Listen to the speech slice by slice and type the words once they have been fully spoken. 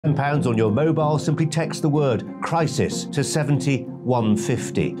£10 on your mobile, simply text the word crisis to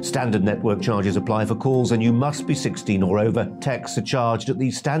 70150. Standard network charges apply for calls and you must be 16 or over. Texts are charged at the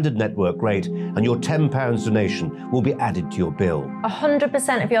standard network rate and your £10 donation will be added to your bill.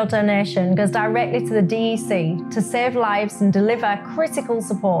 100% of your donation goes directly to the DEC to save lives and deliver critical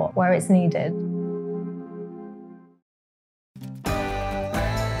support where it's needed.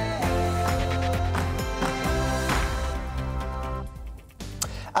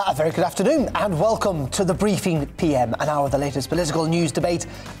 A very good afternoon and welcome to the Briefing PM, an hour of the latest political news, debate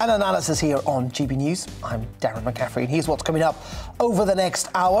and analysis here on GB News. I'm Darren McCaffrey and here's what's coming up over the next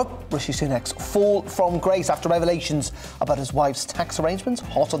hour. Rishi Sunak's fall from grace after revelations about his wife's tax arrangements,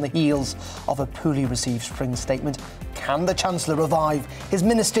 hot on the heels of a poorly received spring statement. Can the Chancellor revive his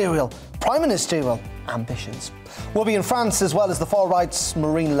prime ministerial ambitions? We'll be in France as well as the far-right's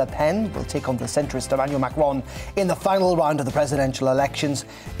Marine Le Pen will take on the centrist Emmanuel Macron in the final round of the presidential elections.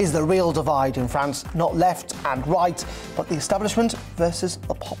 Is the real divide in France not left and right, but the establishment versus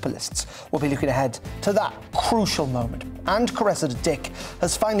the populists? We'll be looking ahead to that crucial moment. And Cressida Dick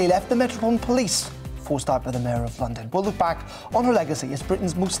has finally left the Metropolitan Police, forced out by the Mayor of London. We'll look back on her legacy as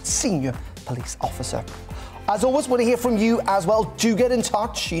Britain's most senior police officer. As always, want to hear from you as well. Do get in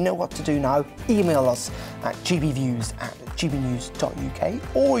touch. You know what to do now. Email us at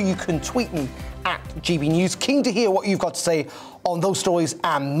gbviews@gbnews.uk or you can tweet me at gbnews. Keen to hear what you've got to say on those stories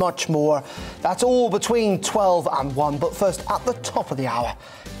and much more. That's all between 12 and 1. But first, at the top of the hour,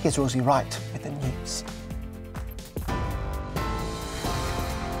 here's Rosie Wright with the news.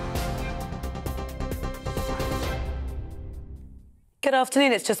 Good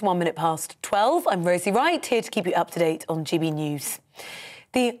afternoon, it's just 1 minute past 12. I'm Rosie Wright, here to keep you up to date on GB News.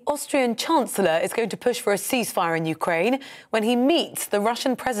 The Austrian Chancellor is going to push for a ceasefire in Ukraine when he meets the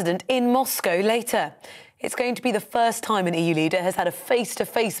Russian president in Moscow later. It's going to be the first time an EU leader has had a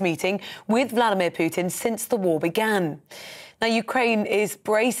face-to-face meeting with Vladimir Putin since the war began. Now, Ukraine is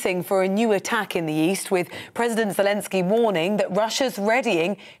bracing for a new attack in the east, with President Zelensky warning that Russia's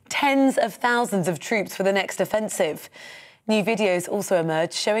readying tens of thousands of troops for the next offensive. New videos also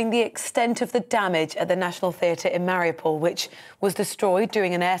emerged showing the extent of the damage at the National Theatre in Mariupol, which was destroyed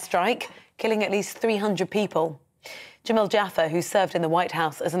during an airstrike, killing at least 300 people. Jamil Jaffer, who served in the White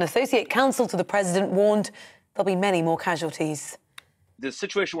House as an associate counsel to the president, warned there'll be many more casualties. The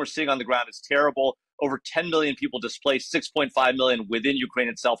situation we're seeing on the ground is terrible. Over 10 million people displaced, 6.5 million within Ukraine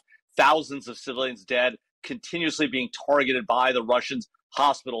itself, thousands of civilians dead, continuously being targeted by the Russians,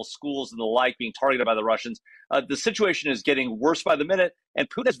 hospitals, schools, and the like being targeted by the Russians. The situation is getting worse by the minute, and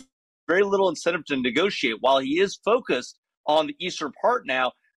Putin has very little incentive to negotiate. While he is focused on the eastern part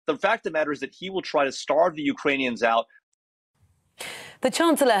now, the fact of the matter is that he will try to starve the Ukrainians out. The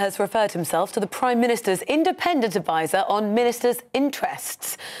Chancellor has referred himself to the Prime Minister's independent advisor on ministers'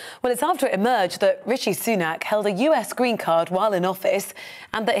 interests. Well, it's after it emerged that Rishi Sunak held a US green card while in office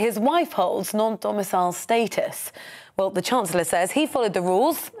and that his wife holds non-domicile status. Well, the Chancellor says he followed the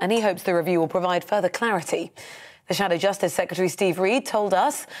rules and he hopes the review will provide further clarity. The Shadow Justice Secretary Steve Reed told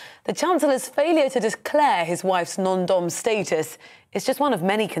us the Chancellor's failure to declare his wife's non-dom status is just one of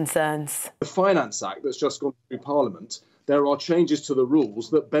many concerns. The Finance Act that's just gone through Parliament, there are changes to the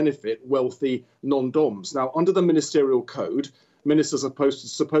rules that benefit wealthy non-doms. Now, under the Ministerial Code, ministers are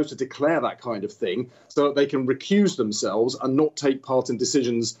supposed to declare that kind of thing so that they can recuse themselves and not take part in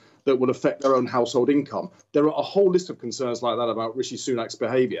decisions that will affect their own household income. There are a whole list of concerns like that about Rishi Sunak's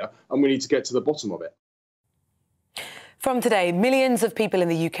behaviour, and we need to get to the bottom of it. From today, millions of people in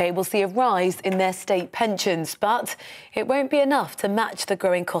the UK will see a rise in their state pensions, but it won't be enough to match the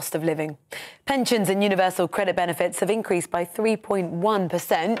growing cost of living. Pensions and universal credit benefits have increased by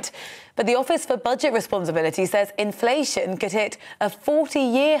 3.1%, but the Office for Budget Responsibility says inflation could hit a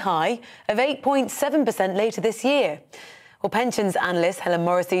 40-year high of 8.7% later this year. Well, pensions analyst Helen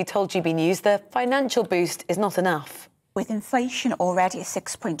Morrissey told GB News the financial boost is not enough. With inflation already at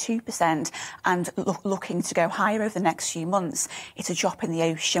 6.2% and looking to go higher over the next few months, it's a drop in the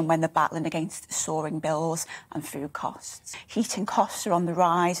ocean when they're battling against soaring bills and food costs. Heating costs are on the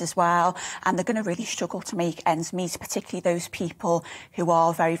rise as well, and they're going to really struggle to make ends meet, particularly those people who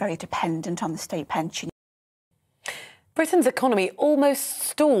are very, very dependent on the state pension. Britain's economy almost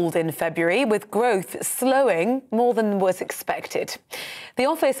stalled in February, with growth slowing more than was expected. The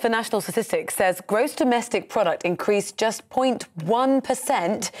Office for National Statistics says gross domestic product increased just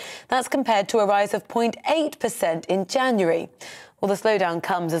 0.1%. That's compared to a rise of 0.8% in January. Well, the slowdown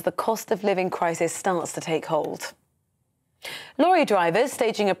comes as the cost of living crisis starts to take hold. Lorry drivers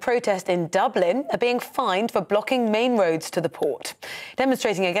staging a protest in Dublin are being fined for blocking main roads to the port.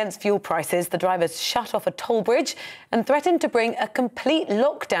 Demonstrating against fuel prices, the drivers shut off a toll bridge and threatened to bring a complete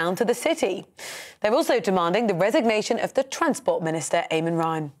lockdown to the city. They're also demanding the resignation of the Transport Minister, Eamon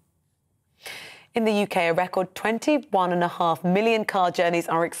Ryan. In the UK, a record 21.5 million car journeys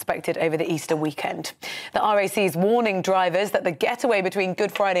are expected over the Easter weekend. The RAC is warning drivers that the getaway between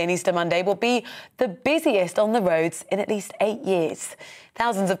Good Friday and Easter Monday will be the busiest on the roads in at least 8 years.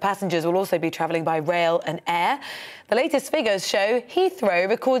 Thousands of passengers will also be travelling by rail and air. The latest figures show Heathrow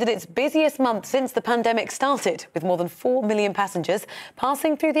recorded its busiest month since the pandemic started, with more than 4 million passengers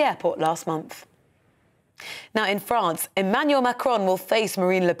passing through the airport last month. Now, in France, Emmanuel Macron will face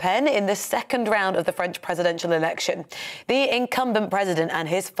Marine Le Pen in the second round of the French presidential election. The incumbent president and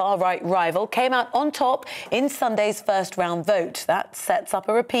his far-right rival came out on top in Sunday's first-round vote. That sets up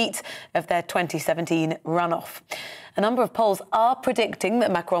a repeat of their 2017 runoff. A number of polls are predicting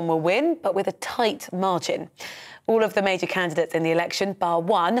that Macron will win, but with a tight margin. All of the major candidates in the election, bar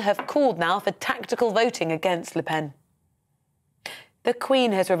one, have called now for tactical voting against Le Pen. The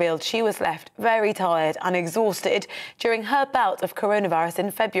Queen has revealed she was left very tired and exhausted during her bout of coronavirus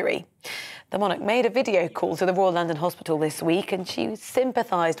in February. The monarch made a video call to the Royal London Hospital this week and she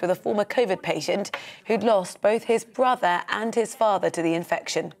sympathised with a former COVID patient who'd lost both his brother and his father to the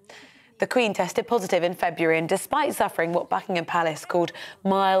infection. The Queen tested positive in February and despite suffering what Buckingham Palace called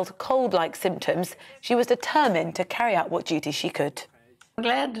mild cold-like symptoms, she was determined to carry out what duties she could. I'm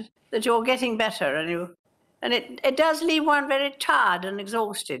glad that you're getting better and it does leave one very tired and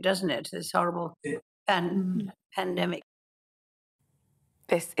exhausted, doesn't it, this horrible pandemic.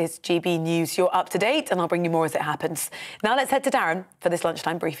 This is GB News. You're up to date and I'll bring you more as it happens. Now let's head to Darren for this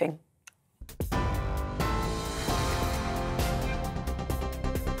lunchtime briefing.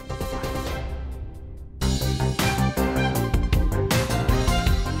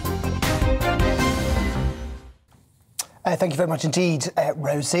 Thank you very much indeed,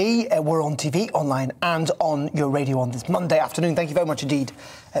 Rosie. We're on TV, online and on your radio on this Monday afternoon. Thank you very much indeed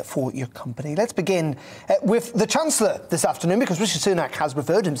for your company. Let's begin with the Chancellor this afternoon, because Rishi Sunak has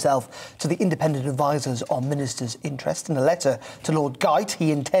referred himself to the independent advisers on ministers' interest. In a letter to Lord Geit,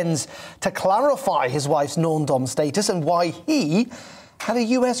 he intends to clarify his wife's non-dom status and why he had a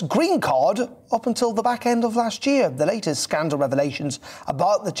US green card up until the back end of last year. The latest scandal revelations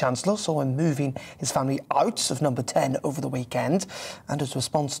about the Chancellor saw him moving his family out of number 10 over the weekend. And his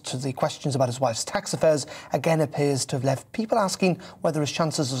response to the questions about his wife's tax affairs again appears to have left people asking whether his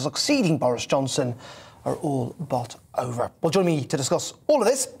chances of succeeding Boris Johnson are all but over. Well, joining me to discuss all of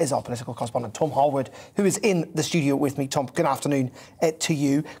this is our political correspondent, Tom Harwood, who is in the studio with me. Tom, good afternoon to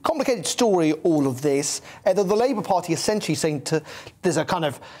you. Complicated story, all of this. The Labour Party essentially saying there's a kind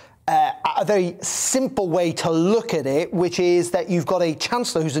of a very simple way to look at it, which is that you've got a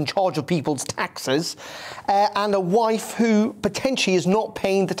Chancellor who's in charge of people's taxes and a wife who potentially is not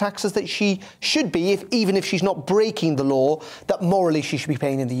paying the taxes that she should be, even if she's not breaking the law, that morally she should be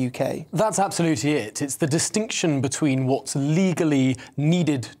paying in the UK. That's absolutely it. It's the distinction between what's legally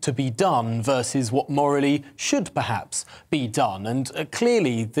needed to be done versus what morally should perhaps be done. And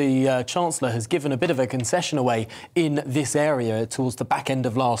clearly the Chancellor has given a bit of a concession away in this area towards the back end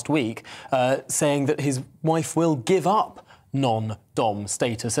of last week, saying that his wife will give up non-dom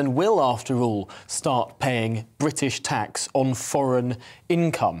status and will, after all, start paying British tax on foreign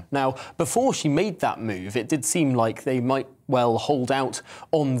income. Now, before she made that move, it did seem like they might well hold out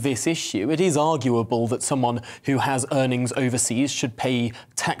on this issue. It is arguable that someone who has earnings overseas should pay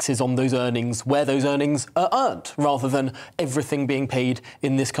taxes on those earnings where those earnings are earned, rather than everything being paid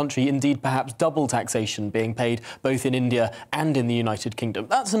in this country, indeed perhaps double taxation being paid both in India and in the United Kingdom.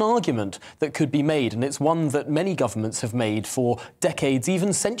 That's an argument that could be made, and it's one that many governments have made for decades,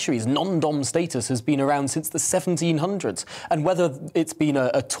 even centuries. Non-dom status has been around since the 1700s, and whether it's been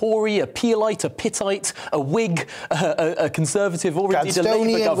a Tory, a Peelite, a Pittite, a Whig, a Conservative or indeed a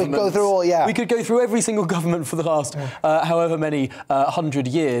Labour government. We could go through every single government for the last however many 100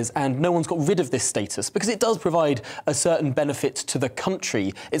 years, and no one's got rid of this status because it does provide a certain benefit to the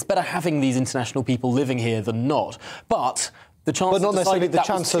country. It's better having these international people living here than not. But the Chancellor decided that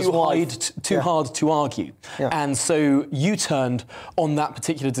was too hard to argue. And so U-turned on that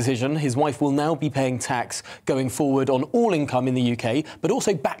particular decision. His wife will now be paying tax going forward on all income in the UK, but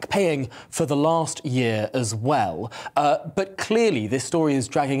also back paying for the last year as well. But clearly this story is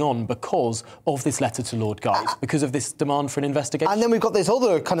dragging on because of this letter to Lord Geit, because of this demand for an investigation. And then we've got this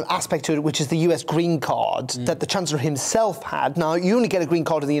other kind of aspect to it, which is the US green card that the Chancellor himself had. Now, you only get a green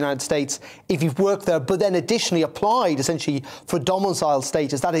card in the United States if you've worked there, but then additionally applied essentially for domicile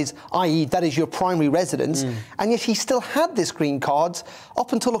status, that is, i.e. that is your primary residence, and yet he still had this green card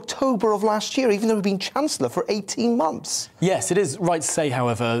up until October of last year, even though he'd been Chancellor for 18 months. Yes, it is right to say,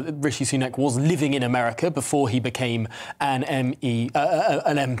 however, Rishi Sunak was living in America before he became an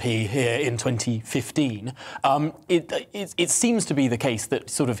MP here in 2015. It seems to be the case that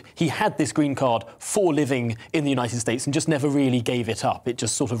sort of he had this green card for living in the United States and just never really gave it up. It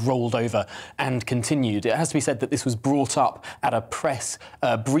just sort of rolled over and continued. It has to be said that this was brought up at a press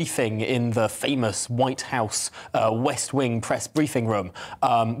briefing in the famous White House West Wing press briefing room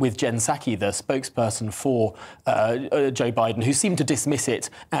with Jen Psaki, the spokesperson for Joe Biden, who seemed to dismiss it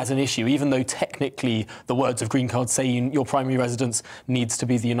as an issue, even though technically the words of green card say your primary residence needs to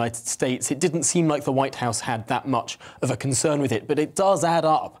be the United States. It didn't seem like the White House had that much of a concern with it, but it does add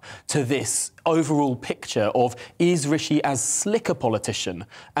up to this overall picture of, is Rishi as slick a politician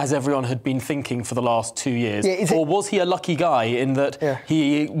as everyone had been thinking for the last 2 years? Or was he a lucky guy in that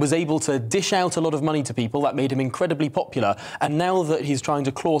he was able to dish out a lot of money to people that made him incredibly popular, and now that he's trying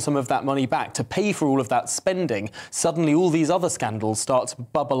to claw some of that money back to pay for all of that spending, suddenly all these other scandals start to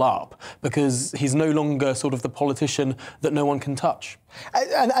bubble up because he's no longer sort of the politician that no one can touch?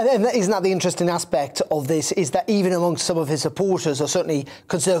 And isn't that the interesting aspect of this, is that even amongst some of his supporters, or certainly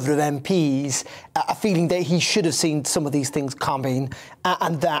Conservative MPs, a feeling that he should have seen some of these things coming,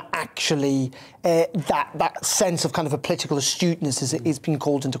 and that actually that sense of kind of a political astuteness is being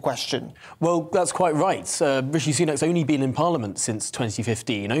called into question. Well, that's quite right. Rishi Sunak's only been in Parliament since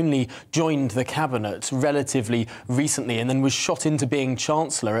 2015, only joined the Cabinet relatively recently, and then was shot into being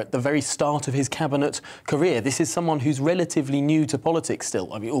Chancellor at the very start of his Cabinet career. This is someone who's relatively new to politics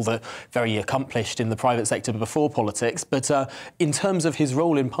still. I mean, although very accomplished in the private sector before politics, but in terms of his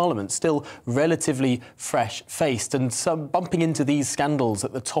role in Parliament, still relatively fresh-faced, and bumping into these scandals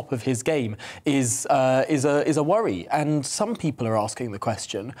at the top of his game is a worry. And some people are asking the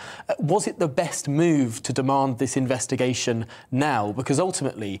question, was it the best move to demand this investigation now? Because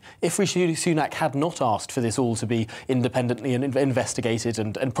ultimately, if Rishi Sunak had not asked for this all to be independently investigated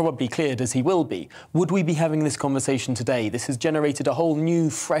and probably cleared, as he will be, would we be having this conversation today? This has generated a whole new,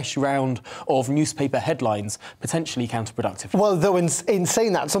 fresh round of newspaper headlines, potentially counterproductive. Well, though, in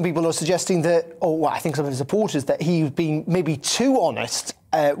saying that, some people are suggesting that, I think some of his supporters, that he's been maybe too honest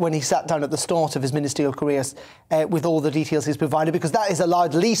when he sat down at the start of his ministerial careers with all the details he's provided, because that has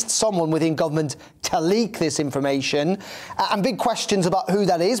allowed at least someone within government to leak this information. And big questions about who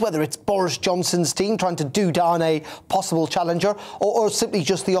that is, whether it's Boris Johnson's team trying to do down a possible challenger, or simply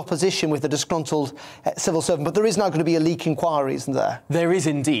just the opposition with a disgruntled civil servant. But there is now going to be a leak inquiry, isn't there? There is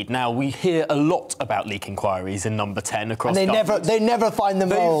indeed. Now, we hear a lot about leak inquiries in Number 10 across government. They never find the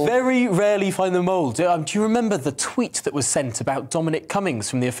mould. They very rarely find the mould. Do you remember the tweet that was sent about Dominic Cummings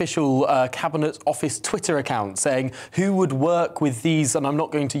from the official Cabinet Office Twitter account saying who would work with these, and I'm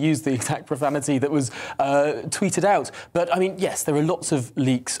not going to use the exact profanity that was tweeted out. But, I mean, yes, there are lots of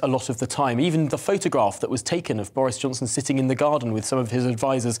leaks a lot of the time. Even the photograph that was taken of Boris Johnson sitting in the garden with some of his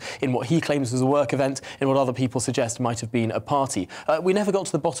advisers in what he claims was a work event, in what other people suggest might have been a party. We never got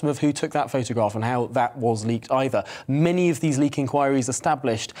to the bottom of who took that photograph and how that was leaked either. Many of these leak inquiries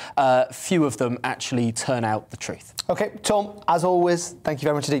established, few of them actually turn out the truth. OK, Tom, as always, thank you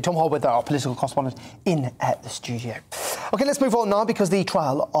very much indeed. Tom Holworth, our political correspondent in the studio. OK, let's move on now, because the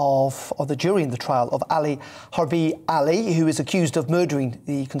jury in the trial of Ali Harbi Ali, who is accused of murdering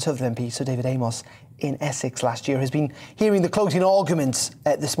the Conservative MP Sir David Amos in Essex last year, has been hearing the closing arguments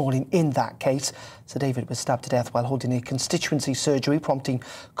this morning in that case. Sir David was stabbed to death while holding a constituency surgery, prompting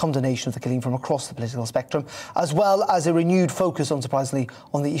condemnation of the killing from across the political spectrum, as well as a renewed focus, unsurprisingly,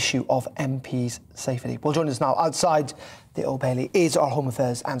 on the issue of MPs' safety. Well, joining us now outside the Old Bailey is our Home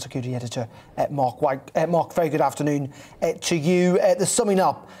Affairs and Security Editor, Mark White. Mark, very good afternoon to you. The summing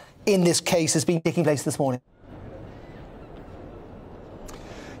up in this case has been taking place this morning.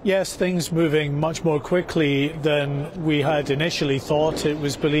 Yes, things moving much more quickly than we had initially thought. It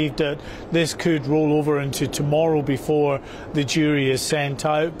was believed that this could roll over into tomorrow before the jury is sent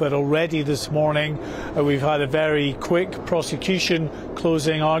out. But already this morning, we've had a very quick prosecution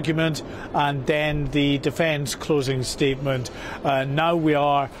closing argument and then the defence closing statement. Now we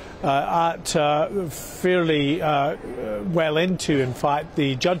are at fairly well into, in fact,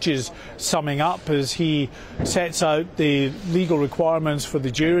 the judge's summing up as he sets out the legal requirements for the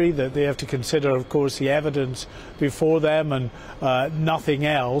jury, that they have to consider, of course, the evidence before them and nothing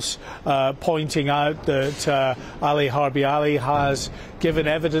else, pointing out that Ali Harbi Ali has given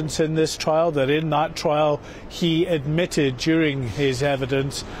evidence in this trial, that in that trial he admitted during his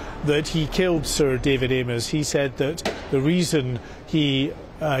evidence that he killed Sir David Amos. He said that the reason he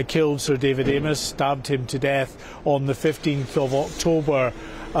killed Sir David Amess, stabbed him to death on the 15th of October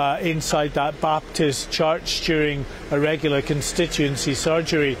inside that Baptist church during a regular constituency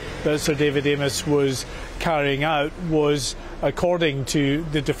surgery that Sir David Amess was carrying out, was, according to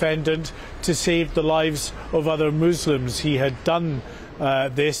the defendant, to save the lives of other Muslims. He had done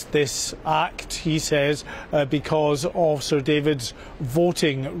this act, he says, because of Sir David's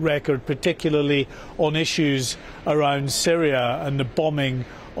voting record, particularly on issues around Syria and the bombing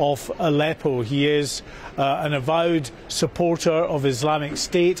of Aleppo. He is an avowed supporter of Islamic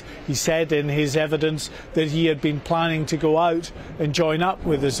State. He said in his evidence that he had been planning to go out and join up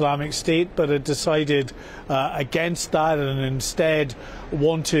with Islamic State, but had decided against that and instead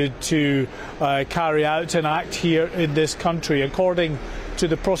wanted to carry out an act here in this country. According to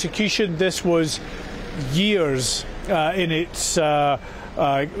the prosecution, this was years in its sort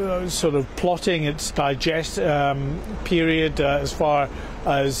of plotting, its digest period as far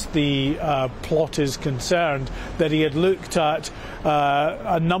as the plot is concerned, that he had looked at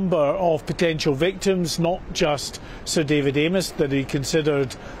a number of potential victims, not just Sir David Amess, that he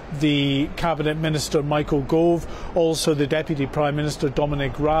considered the Cabinet Minister Michael Gove, also the Deputy Prime Minister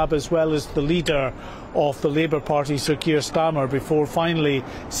Dominic Raab, as well as the leader of the Labour Party, Sir Keir Starmer, before finally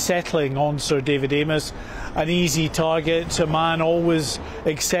settling on Sir David Amess, an easy target, a man always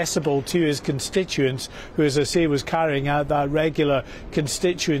accessible to his constituents, who, as I say, was carrying out that regular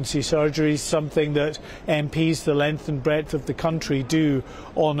constituency surgery, something that MPs the length and breadth of the country do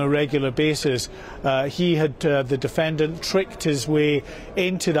on a regular basis. He had, the defendant, tricked his way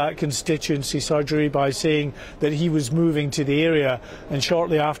into that constituency surgery by saying that he was moving to the area, and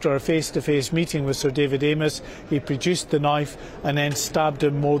shortly after a face-to-face meeting with Sir David Amess, he produced the knife and then stabbed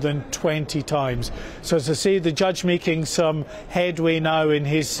him more than 20 times. So, as I say, the judge making some headway now in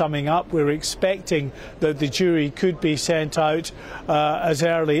his summing up. We're expecting that the jury could be sent out as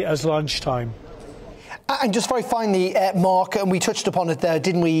early as lunchtime. And just very finally, Mark, and we touched upon it there,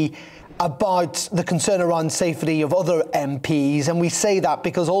 didn't we, about the concern around safety of other MPs, and we say that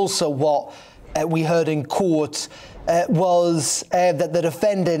because also what we heard in court was that the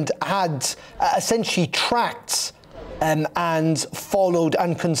defendant had essentially tracked and followed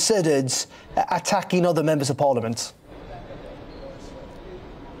and considered attacking other members of Parliament.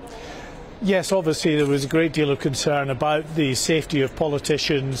 Yes, obviously there was a great deal of concern about the safety of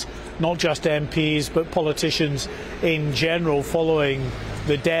politicians, not just MPs, but politicians in general, following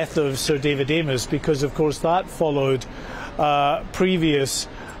the death of Sir David Amess, because of course that followed previous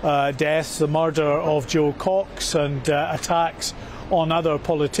deaths, the murder of Joe Cox and attacks on other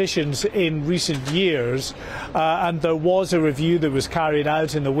politicians in recent years, and there was a review that was carried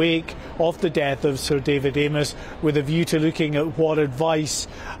out in the wake of the death of Sir David Amess with a view to looking at what advice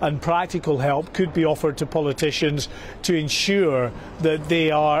and practical help could be offered to politicians to ensure that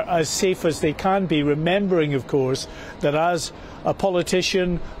they are as safe as they can be, remembering of course that as a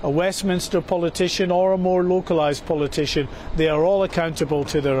politician, a Westminster politician or a more localised politician, they are all accountable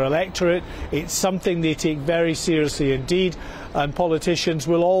to their electorate. It's something they take very seriously indeed, and politicians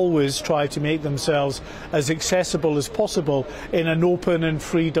will always try to make themselves as accessible as possible in an open and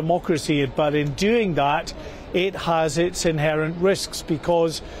free democracy. But in doing that, it has its inherent risks,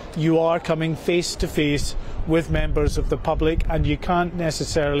 because you are coming face to face with members of the public, and you can't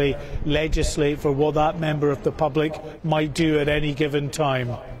necessarily legislate for what that member of the public might do at any given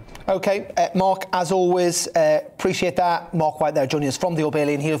time. OK, Mark, as always, appreciate that. Mark White there joining us from the Old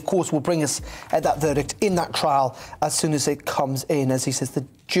Bailey, and he, of course, will bring us that verdict in that trial as soon as it comes in. As he says, the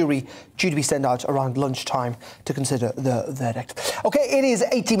jury due to be sent out around lunchtime to consider the verdict. OK, it is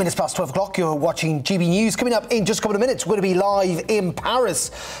 18 minutes past 12 o'clock. You're watching GB News. Coming up in just a couple of minutes, we're going to be live in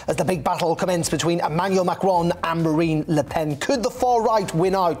Paris as the big battle commenced between Emmanuel Macron and Marine Le Pen. Could the far right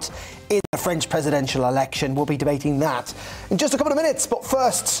win out in the French presidential election? We'll be debating that in just a couple of minutes. But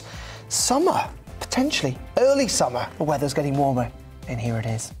first, summer, potentially early summer. The weather's getting warmer, and here it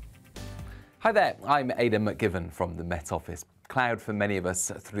is. Hi there, I'm Aidan McGivern from the Met Office. Cloud for many of us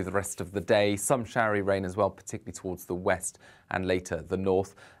through the rest of the day. Some showery rain as well, particularly towards the west and later the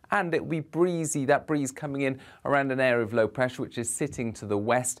north. And it will be breezy, that breeze coming in around an area of low pressure which is sitting to the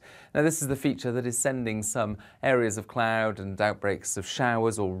west. Now this is the feature that is sending some areas of cloud and outbreaks of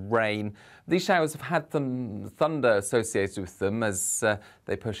showers or rain. These showers have had thunder associated with them as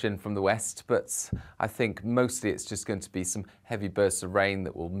they push in from the west, but I think mostly it's just going to be some heavy bursts of rain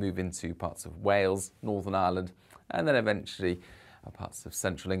that will move into parts of Wales, Northern Ireland, and then eventually parts of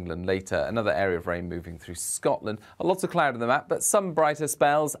central England later. Another area of rain moving through Scotland. A lot of cloud on the map, but some brighter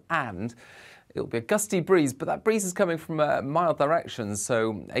spells, and it'll be a gusty breeze, but that breeze is coming from a mild direction,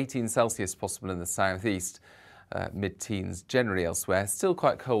 so 18 Celsius possible in the southeast. mid-teens generally elsewhere. Still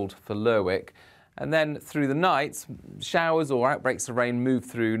quite cold for Lerwick. And then through the night, showers or outbreaks of rain move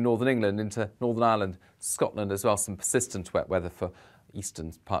through northern England into Northern Ireland, Scotland as well. Some persistent wet weather for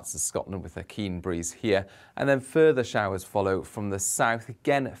eastern parts of Scotland with a keen breeze here. And then further showers follow from the south.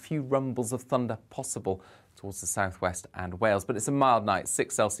 Again, a few rumbles of thunder possible towards the southwest and Wales. But it's a mild night,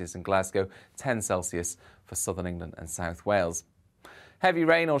 6 Celsius in Glasgow, 10 Celsius for southern England and South Wales. Heavy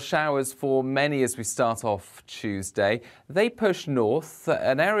rain or showers for many as we start off Tuesday. They push north,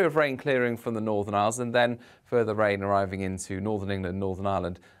 an area of rain clearing from the Northern Isles and then further rain arriving into northern England, Northern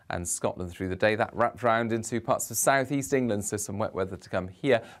Ireland and Scotland through the day. That wrapped round into parts of southeast England, so some wet weather to come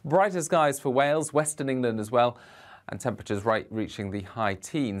here. Brighter skies for Wales, western England as well, and temperatures reaching the high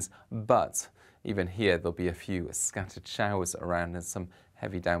teens. But even here, there'll be a few scattered showers around and some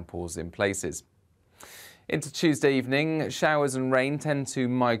heavy downpours in places. Into Tuesday evening, showers and rain tend to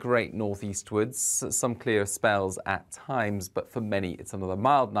migrate northeastwards, some clear spells at times, but for many it's another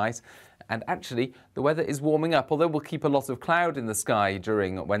mild night. And actually, the weather is warming up, although we'll keep a lot of cloud in the sky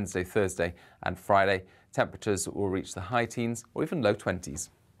during Wednesday, Thursday and Friday. Temperatures will reach the high teens or even low 20s.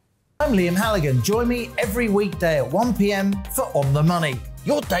 I'm Liam Halligan. Join me every weekday at 1 p.m. for On the Money,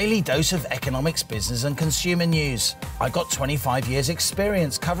 your daily dose of economics, business and consumer news. I've got 25 years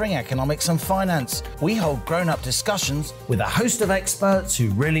experience covering economics and finance. We hold grown-up discussions with a host of experts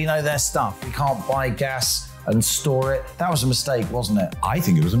who really know their stuff. We can't buy gas and store it. That was a mistake, wasn't it? I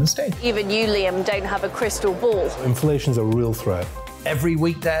think it was a mistake. Even you, Liam, don't have a crystal ball. Inflation's a real threat. Every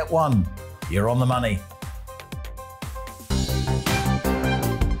weekday at 1, you're On the Money.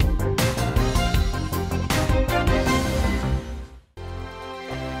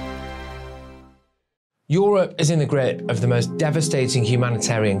 Europe is in the grip of the most devastating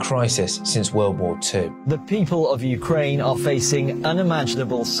humanitarian crisis since World War II. The people of Ukraine are facing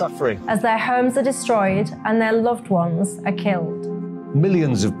unimaginable suffering as their homes are destroyed and their loved ones are killed.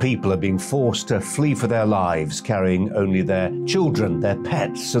 Millions of people are being forced to flee for their lives, carrying only their children, their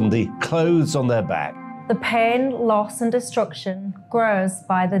pets, and the clothes on their back. The pain, loss, and destruction grows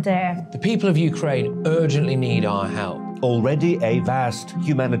by the day. The people of Ukraine urgently need our help. Already a vast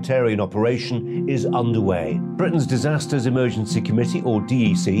humanitarian operation is underway. Britain's Disasters Emergency Committee, or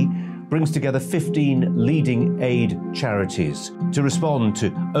DEC, brings together 15 leading aid charities to respond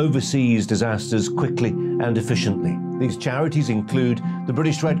to overseas disasters quickly and efficiently. These charities include the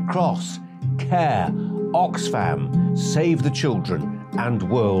British Red Cross, CARE, Oxfam, Save the Children, and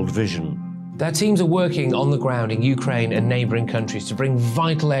World Vision. Their teams are working on the ground in Ukraine and neighbouring countries to bring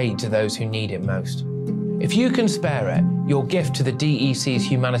vital aid to those who need it most. If you can spare it, your gift to the DEC's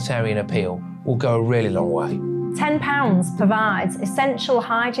humanitarian appeal will go a really long way. £10 provides essential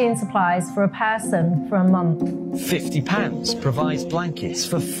hygiene supplies for a person for a month. £50 provides blankets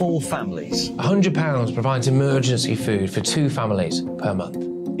for 4 families. £100 provides emergency food for 2 families per month.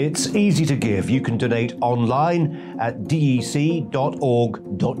 It's easy to give. You can donate online at dec.org.uk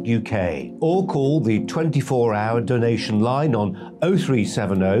or call the 24-hour donation line on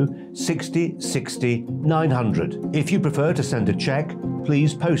 0370 60 60 900. If you prefer to send a cheque,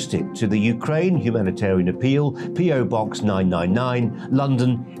 please post it to the Ukraine Humanitarian Appeal, PO Box 999,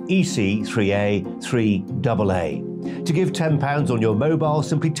 London, EC 3A 3AA. To give £10 on your mobile,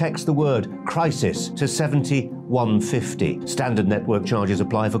 simply text the word crisis to 70150. Standard network charges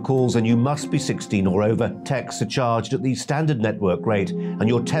apply for calls and you must be 16 or over. Texts are charged at the standard network rate and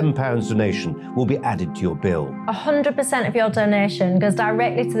your £10 donation will be added to your bill. 100% of your donation goes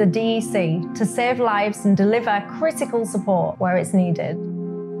directly to the DEC to save lives and deliver critical support where it's needed.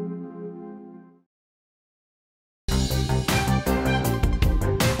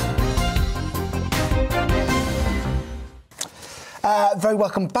 Very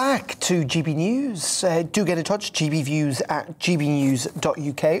welcome back to GB News. Do get in touch, gbviews at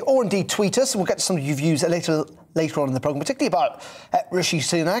gbnews.uk, or indeed tweet us, and we'll get to some of your views later on in the programme, particularly about Rishi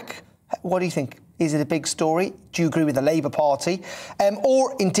Sunak. What do you think? Is it a big story? Do you agree with the Labour Party?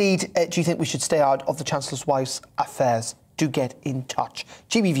 Or indeed, do you think we should stay out of the Chancellor's wife's affairs? Do get in touch.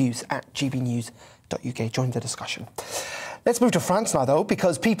 gbviews at gbnews.uk. Join the discussion. Let's move to France now, though,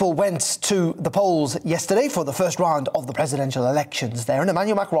 because people went to the polls yesterday for the first round of the presidential elections there, and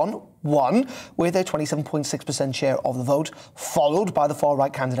Emmanuel Macron won with a 27.6% share of the vote, followed by the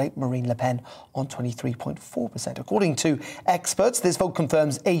far-right candidate Marine Le Pen on 23.4%. According to experts, this vote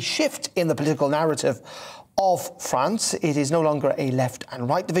confirms a shift in the political narrative of France. It is no longer a left and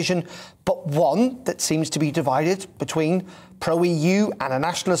right division, but one that seems to be divided between pro-EU and a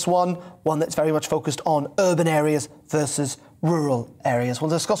nationalist one that's very much focused on urban areas versus rural areas. We'll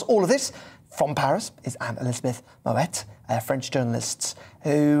discuss all of this From Paris is Anne-Elisabeth Moet, French journalist,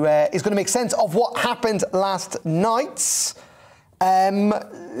 who is going to make sense of what happened last night.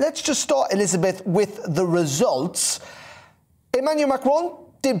 Let's just start, Elizabeth, with the results. Emmanuel Macron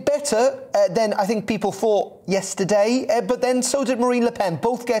did better than I think people thought yesterday, but then so did Marine Le Pen,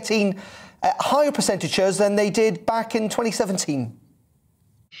 both getting higher percentage shares than they did back in 2017.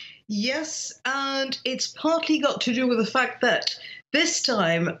 Yes, and it's partly got to do with the fact that this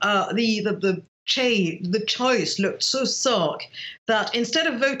time the choice looked so stark that instead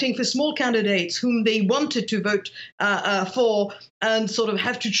of voting for small candidates whom they wanted to vote for and sort of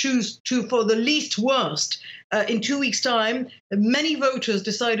have to choose for the least worst, in 2 weeks' time, many voters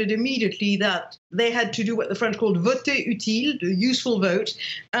decided immediately that they had to do what the French called voter utile, the useful vote,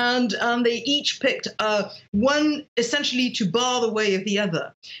 and they each picked one essentially to bar the way of the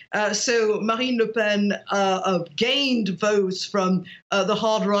other. So Marine Le Pen gained votes from the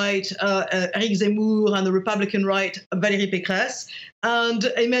hard right, Éric Zemmour, and the Republican right, Valérie Pécresse,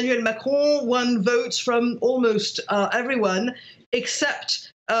 and Emmanuel Macron won votes from almost everyone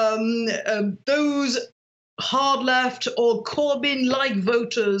except those hard left or Corbyn-like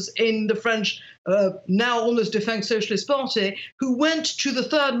voters in the French, now almost defunct Socialist Party, who went to the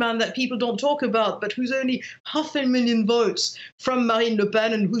third man that people don't talk about, but who's only 500,000 votes from Marine Le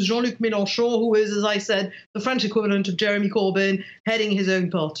Pen, and who's Jean-Luc Mélenchon, who is, as I said, the French equivalent of Jeremy Corbyn, heading his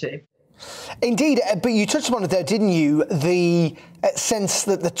own party. Indeed, but you touched upon it there, didn't you? The sense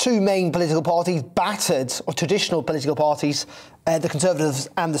that the two main political parties battered, or traditional political parties, the Conservatives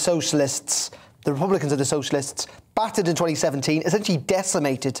and the Socialists, the Republicans and the Socialists, battered in 2017, essentially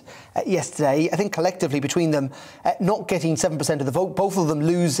decimated yesterday. I think collectively between them not getting 7% of the vote, both of them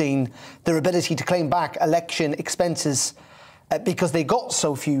losing their ability to claim back election expenses because they got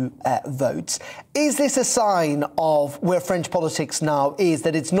so few votes. Is this a sign of where French politics now is,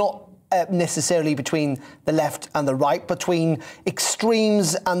 that it's not necessarily between the left and the right, between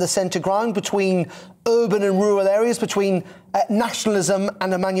extremes and the centre ground, between urban and rural areas, between nationalism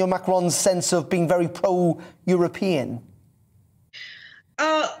and Emmanuel Macron's sense of being very pro-European?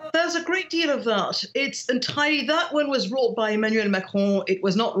 There's a great deal of that. It's entirely, that one was wrought by Emmanuel Macron. It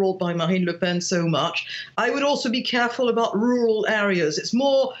was not wrought by Marine Le Pen so much. I would also be careful about rural areas. It's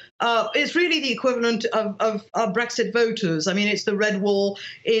more, it's really the equivalent of Brexit voters. I mean, it's the red wall.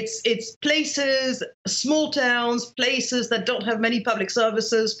 It's places, small towns, places that don't have many public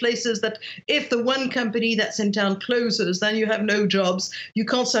services, places that if the one company that's in town closes, then you have no jobs. You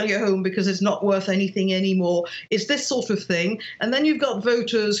can't sell your home because it's not worth anything anymore. It's this sort of thing. And then you've got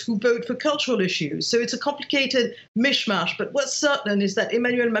voters who vote for cultural issues. So it's a complicated mishmash. But what's certain is that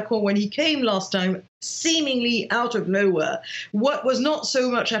Emmanuel Macron, when he came last time, seemingly out of nowhere, what was not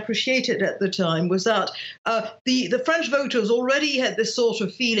so much appreciated at the time was that the French voters already had this sort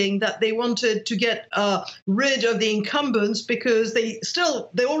of feeling that they wanted to get rid of the incumbents because they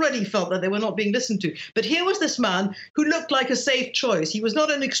already felt that they were not being listened to. But here was this man who looked like a safe choice. He was not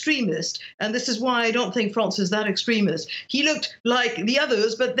an extremist, and this is why I don't think France is that extremist. He looked like the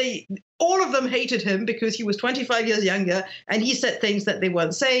others, but all of them hated him because he was 25 years younger and he said things that they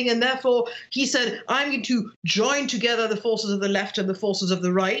weren't saying. And therefore, he said, I'm going to join together the forces of the left and the forces of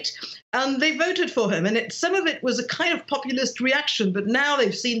the right. And they voted for him. And some of it was a kind of populist reaction. But now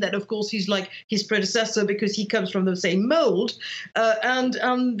they've seen that, of course, he's like his predecessor because he comes from the same mold. You've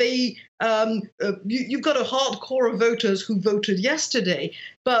got a hardcore of voters who voted yesterday.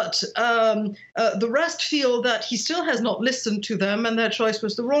 But the rest feel that he still has not listened to them and their choice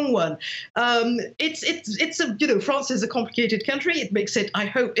was the wrong one. France is a complicated country. It makes it, I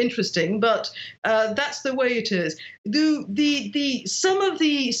hope, interesting, but that's the way it is. Some of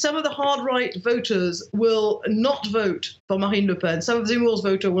the hard right voters will not vote for Marine Le Pen. Some of Zemmour's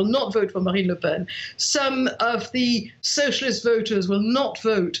voters will not vote for Marine Le Pen. Some of the socialist voters will not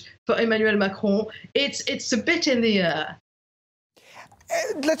vote for Emmanuel Macron. It's a bit in the air.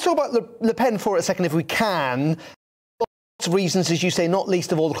 Let's talk about Le Pen for a second, if we can. Lots of reasons, as you say, not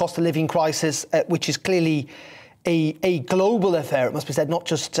least of all the cost of living crisis, which is clearly a global affair, it must be said, not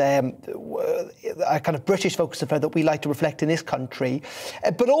just a kind of British focused affair that we like to reflect in this country.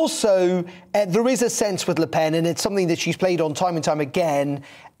 But also, there is a sense with Le Pen, and it's something that she's played on time and time again,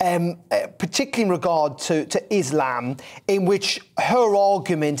 particularly in regard to Islam, in which her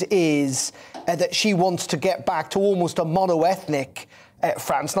argument is that she wants to get back to almost a mono-ethnic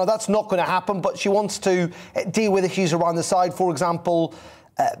France. Now, that's not going to happen, but she wants to deal with issues around the side, for example,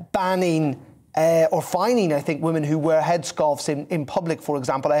 banning or fining, I think, women who wear headscarves in public, for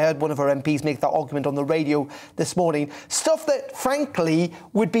example. I heard one of her MPs make that argument on the radio this morning. Stuff that, frankly,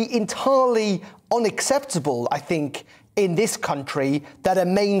 would be entirely unacceptable, I think, in this country that a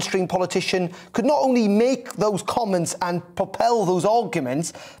mainstream politician could not only make those comments and propel those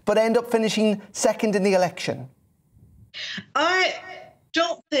arguments, but end up finishing second in the election? I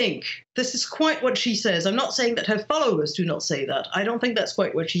don't think this is quite what she says. I'm not saying that her followers do not say that. I don't think that's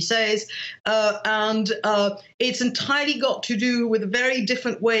quite what she says. And it's entirely got to do with a very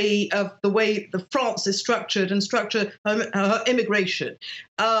different way of the way France is structured and structure her immigration.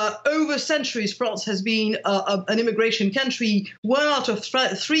 Over centuries, France has been an immigration country. 1 out of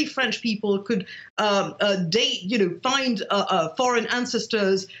 3 French people could find foreign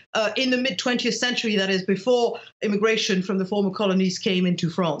ancestors in the mid-20th century, that is, before immigration from the former colonies came into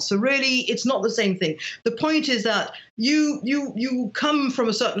France. So really, it's not the same thing. The point is that you come from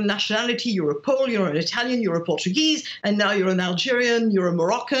a certain nationality. You're a Pole, you're an Italian, you're a Portuguese, and now you're an Algerian, you're a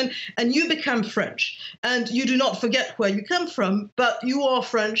Moroccan, and you become French. And you do not forget where you come from, but you are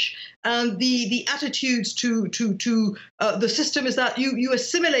French. And the attitudes to the system is that you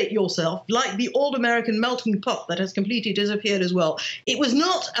assimilate yourself like the old American melting pot that has completely disappeared as well. It was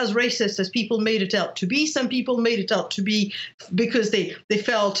not as racist as people made it out to be. Some people made it out to be because they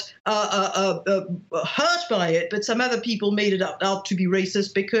felt hurt by it, but some other people made it out to be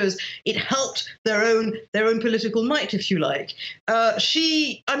racist because it helped their own political might, if you like.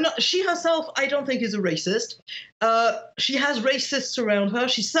 She herself, I don't think, is a racist. She has racists around her.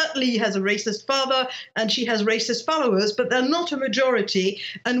 She certainly has a racist father, and she has racist followers, but they're not a majority.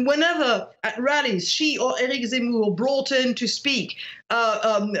 And whenever at rallies she or Éric Zemmour brought in to speak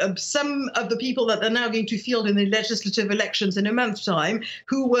some of the people that they're now going to field in the legislative elections in a month's time,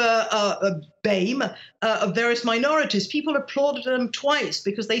 who were BAME of various minorities, people applauded them twice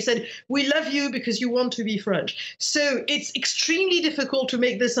because they said, "We love you because you want to be French." So it's extremely difficult to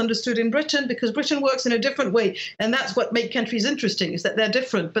make this understood in Britain because Britain works in a different way, and that's what makes countries interesting, is that they're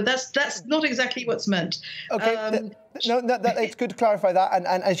different. But that's not exactly what's meant. Okay. It's good to clarify that,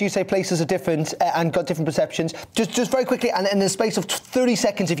 and as you say, places are different and got different perceptions. Just very quickly, and in the space of 30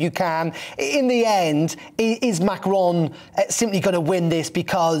 seconds, if you can, in the end, is Macron simply going to win this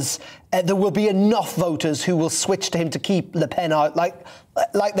because there will be enough voters who will switch to him to keep Le Pen out,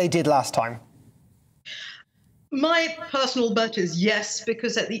 like they did last time? My personal bet is yes,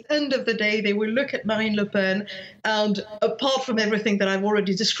 because at the end of the day, they will look at Marine Le Pen, and apart from everything that I've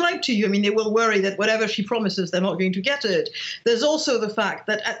already described to you, I mean, they will worry that whatever she promises, they're not going to get it. There's also the fact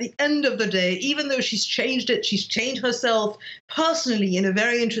that at the end of the day, even though she's changed it, she's changed herself personally in a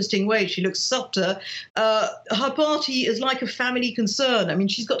very interesting way. She looks softer. Her party is like a family concern. I mean,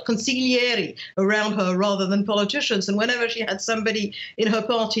 she's got consiglieri around her rather than politicians. And whenever she had somebody in her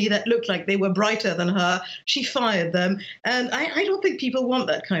party that looked like they were brighter than her, she fired them. And I don't think people want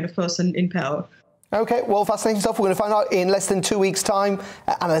that kind of person in power. OK, well, fascinating stuff. We're going to find out in less than 2 weeks' time.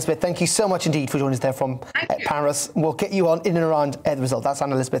 Anna Elizabeth, thank you so much indeed for joining us there from Paris. We'll get you on in and around the result. That's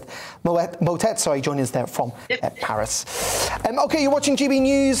Anna Elizabeth Motet, joining us there from Paris. OK, you're watching GB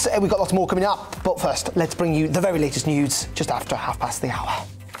News. We've got lots more coming up. But first, let's bring you the very latest news just after 1:30.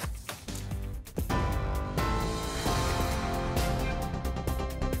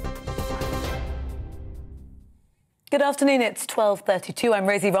 Good afternoon, it's 12:32. I'm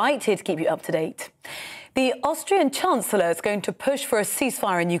Rosie Wright, here to keep you up to date. The Austrian Chancellor is going to push for a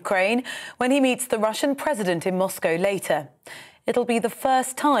ceasefire in Ukraine when he meets the Russian president in Moscow later. It'll be the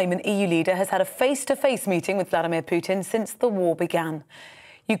first time an EU leader has had a face-to-face meeting with Vladimir Putin since the war began.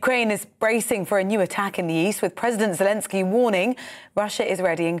 Ukraine is bracing for a new attack in the east, with President Zelensky warning Russia is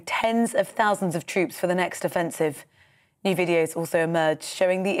readying tens of thousands of troops for the next offensive. New videos also emerged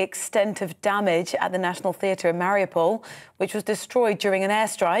showing the extent of damage at the National Theatre in Mariupol, which was destroyed during an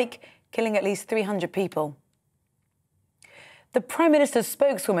airstrike, killing at least 300 people. The Prime Minister's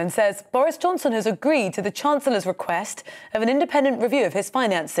spokeswoman says Boris Johnson has agreed to the Chancellor's request of an independent review of his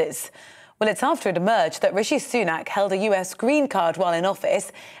finances. Well, it's after it emerged that Rishi Sunak held a US green card while in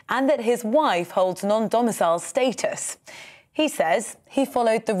office and that his wife holds non-domicile status. He says he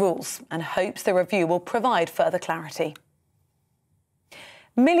followed the rules and hopes the review will provide further clarity.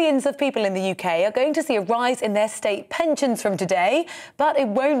 Millions of people in the UK are going to see a rise in their state pensions from today, but it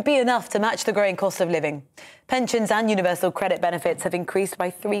won't be enough to match the growing cost of living. Pensions and universal credit benefits have increased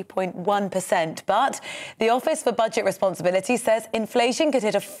by 3.1%, but the Office for Budget Responsibility says inflation could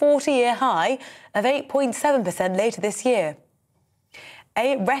hit a 40-year high of 8.7% later this year.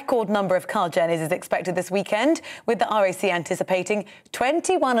 A record number of car journeys is expected this weekend, with the RAC anticipating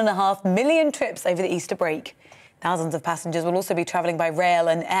 21.5 million trips over the Easter break. Thousands of passengers will also be travelling by rail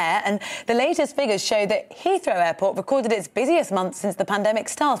and air, and the latest figures show that Heathrow Airport recorded its busiest month since the pandemic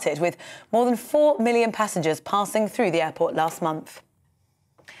started, with more than 4 million passengers passing through the airport last month.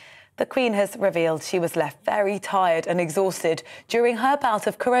 The Queen has revealed she was left very tired and exhausted during her bout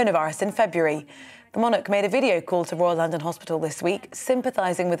of coronavirus in February. The monarch made a video call to Royal London Hospital this week,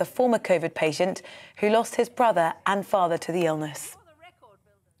 sympathising with a former COVID patient who lost his brother and father to the illness.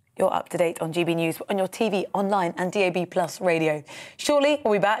 You're up to date on GB News, on your TV, online and DAB+ radio. Shortly,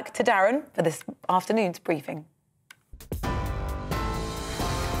 we'll be back to Darren for this afternoon's briefing.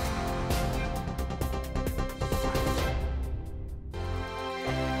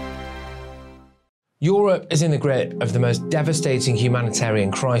 Europe is in the grip of the most devastating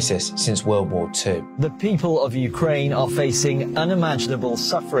humanitarian crisis since World War II. The people of Ukraine are facing unimaginable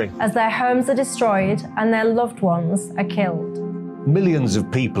suffering as their homes are destroyed and their loved ones are killed. Millions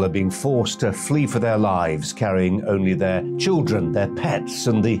of people are being forced to flee for their lives, carrying only their children, their pets,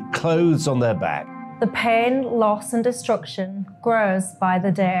 and the clothes on their back. The pain, loss and destruction grows by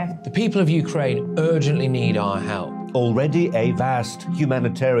the day. The people of Ukraine urgently need our help. Already a vast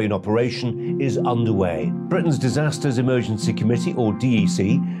humanitarian operation is underway. Britain's Disasters Emergency Committee, or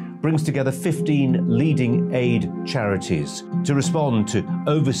DEC, brings together 15 leading aid charities to respond to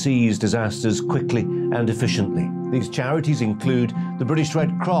overseas disasters quickly and efficiently. These charities include the British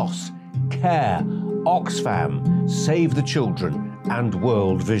Red Cross, CARE, Oxfam, Save the Children and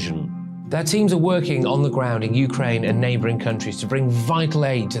World Vision. Their teams are working on the ground in Ukraine and neighbouring countries to bring vital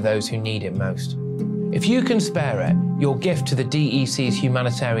aid to those who need it most. If you can spare it, your gift to the DEC's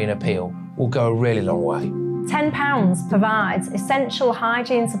humanitarian appeal will go a really long way. £10 provides essential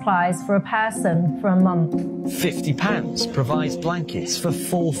hygiene supplies for a person for a month. £50 provides blankets for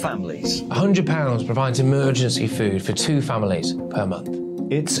 4 families. £100 provides emergency food for 2 families per month.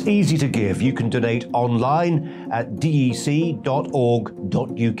 It's easy to give. You can donate online at dec.org.uk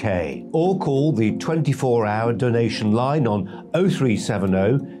or call the 24-hour donation line on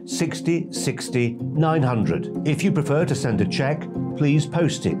 0370 60 60 900. If you prefer to send a cheque, please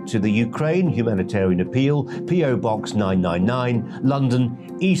post it to the Ukraine Humanitarian Appeal, PO Box 999, London,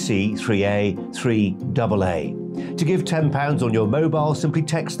 EC 3A 3AA. To give £10 on your mobile, simply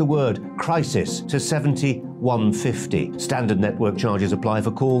text the word crisis to 70150. Standard network charges apply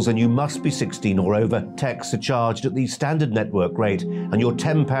for calls and you must be 16 or over. Texts are charged at the standard network rate and your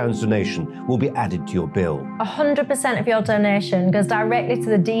 £10 donation will be added to your bill. 100% of your donation goes directly to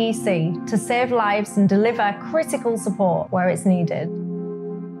the DEC to save lives and deliver critical support where it's needed.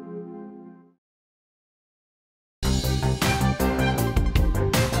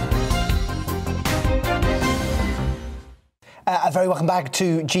 Very welcome back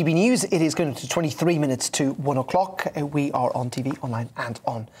to GB News. It is going to 23 minutes to 1 o'clock. We are on TV, online and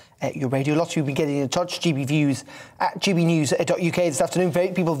on your radio. Lots of you have been getting in touch. GB Views at gbnews.uk this afternoon.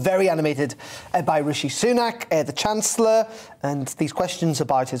 People very animated by Rishi Sunak, the Chancellor, and these questions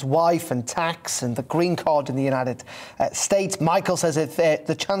about his wife and tax and the green card in the United States. Michael says if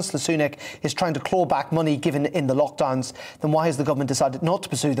the Chancellor Sunak is trying to claw back money given in the lockdowns, then why has the government decided not to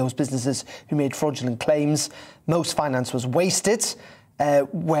pursue those businesses who made fraudulent claims? Most finance was wasted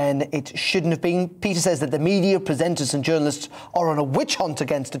when it shouldn't have been. Peter says that the media, presenters and journalists are on a witch hunt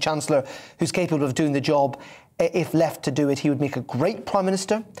against a Chancellor who's capable of doing the job. If left to do it, he would make a great Prime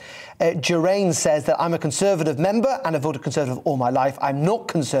Minister. Geraint says that I'm a Conservative member and I've voted Conservative all my life. I'm not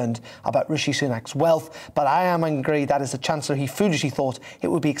concerned about Rishi Sunak's wealth, but I am angry that as a Chancellor he foolishly thought it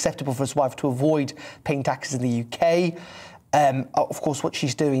would be acceptable for his wife to avoid paying taxes in the UK. Of course, what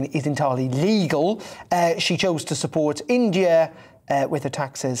she's doing is entirely legal. She chose to support India with her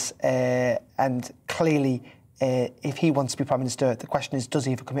taxes, and clearly, if he wants to be Prime Minister, the question is, does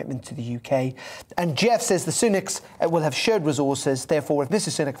he have a commitment to the UK? And Jeff says the Sunaks will have shared resources. Therefore, if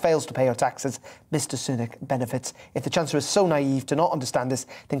Mrs Sunak fails to pay her taxes, Mr Sunak benefits. If the Chancellor is so naive to not understand this,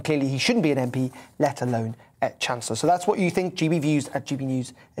 then clearly he shouldn't be an MP, let alone Chancellor. So that's what you think. GB Views at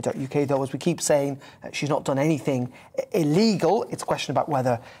gbnews.uk. Though, as we keep saying, she's not done anything illegal. It's a question about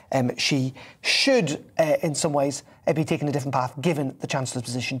whether she should, in some ways, be taking a different path given the Chancellor's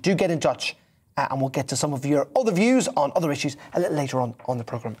position. Do get in touch. And we'll get to some of your other views on other issues a little later on the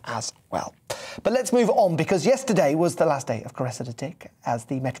programme as well. But let's move on, because yesterday was the last day of Cressida Dick as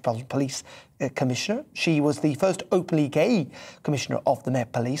the Metropolitan Police Commissioner. She was the first openly gay Commissioner of the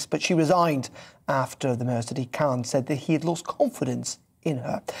Met Police, but she resigned after the Mayor Sadiq Khan said that he had lost confidence in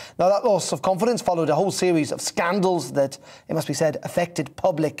her. Now, that loss of confidence followed a whole series of scandals that, it must be said, affected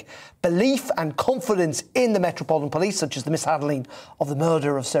public belief and confidence in the Metropolitan Police, such as the mishandling of the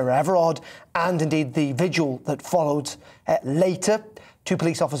murder of Sarah Everard and indeed the vigil that followed later. 2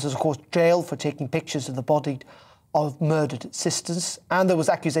 police officers, of course, jailed for taking pictures of the body of murdered sisters, and there was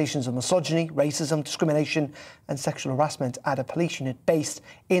accusations of misogyny, racism, discrimination and sexual harassment at a police unit based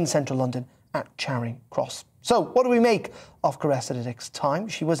in central London at Charing Cross. So, what do we make of Cressida Dick's time?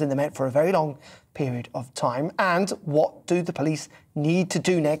 She was in the Met for a very long period of time. And what do the police need to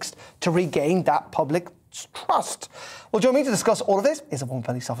do next to regain that public trust? Well, joining me to discuss all of this is a former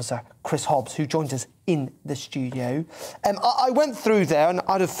police officer, Chris Hobbs, who joins us in the studio. I went through there, and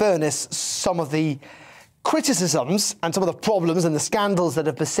out of fairness, some of the criticisms and some of the problems and the scandals that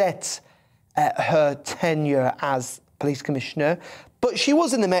have beset her tenure as police commissioner. But she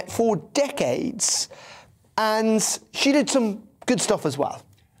was in the Met for decades, and she did some good stuff as well.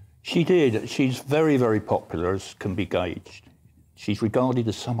 She did. She's very, very popular, as can be gauged. She's regarded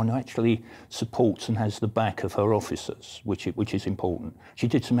as someone who actually supports and has the back of her officers, which is important. She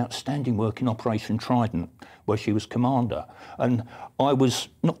did some outstanding work in Operation Trident, where she was commander. And I was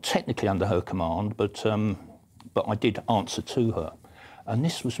not technically under her command, but I did answer to her. And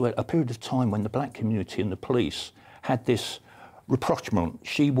this was a period of time when the black community and the police had this rapprochement.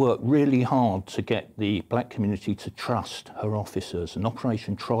 She worked really hard to get the black community to trust her officers. And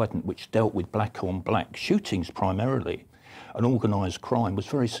Operation Trident, which dealt with black-on-black shootings primarily, and organised crime, was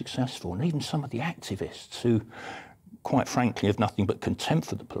very successful. And even some of the activists who, quite frankly, have nothing but contempt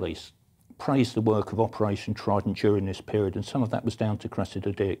for the police, praised the work of Operation Trident during this period, and some of that was down to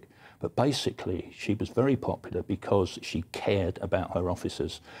Cressida Dick. But basically, she was very popular because she cared about her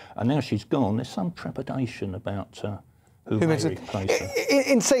officers. And now she's gone, there's some trepidation about who may replace her.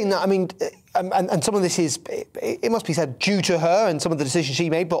 In saying that, I mean, and some of this is, it must be said, due to her and some of the decisions she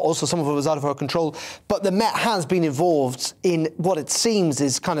made, but also some of it was out of her control. But the Met has been involved in what it seems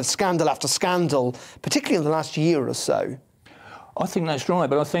is kind of scandal after scandal, particularly in the last year or so. I think that's right,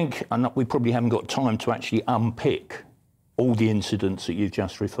 but I think we probably haven't got time to actually unpick all the incidents that you've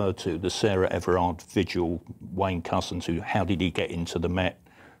just referred to. The Sarah Everard vigil, Wayne Couzens, how did he get into the Met?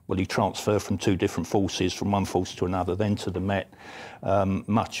 Well, he transferred from two different forces, from one force to another, then to the Met.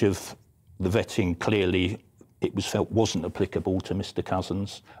 Much of the vetting, clearly, it was felt wasn't applicable to Mr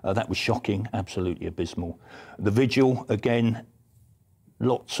Couzens. That was shocking, absolutely abysmal. The vigil, again,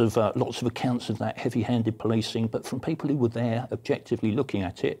 lots of accounts of that heavy-handed policing, but from people who were there, objectively looking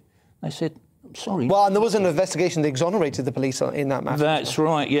at it, they said, I'm sorry. Well, and there was an investigation that exonerated the police in that matter. That's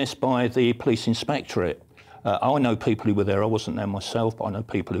right, yes, by the police inspectorate. I know people who were there. I wasn't there myself, but I know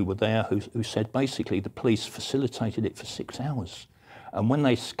people who were there who said basically the police facilitated it for 6 hours. And when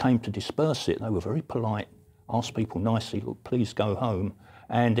they came to disperse it, they were very polite, asked people nicely, look, please go home.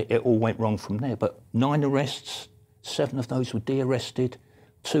 And it all went wrong from there. But 9 arrests, 7 of those were de-arrested.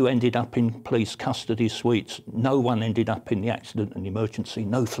 2 ended up in police custody suites. No one ended up in the accident and emergency.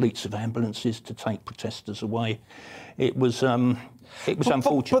 No fleets of ambulances to take protesters away. It was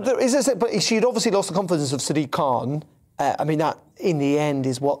unfortunate. But she had obviously lost the confidence of Sadiq Khan. I mean, that in the end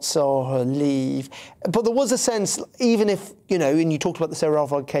is what saw her leave. But there was a sense, even if, you know, and you talked about the Sarah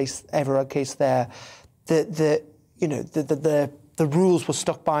Everard case there, the rules were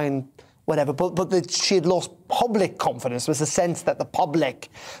stuck by and whatever, but that she had lost public confidence. There was a sense that the public,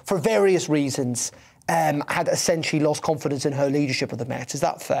 for various reasons, had essentially lost confidence in her leadership of the Met. Is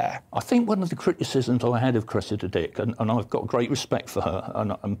that fair? I think one of the criticisms I had of Cressida Dick, and I've got great respect for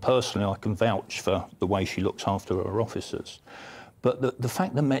her, and personally I can vouch for the way she looks after her officers, but the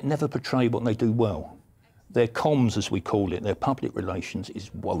fact the Met never portray what they do well. Their comms, as we call it, their public relations,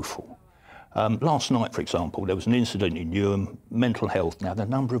 is woeful. Last night, for example, there was an incident in Newham, mental health. Now, the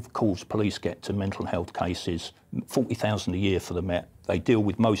number of calls police get to mental health cases, 40,000 a year for the Met. They deal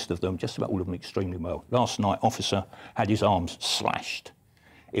with most of them, just about all of them, extremely well. Last night, officer had his arms slashed.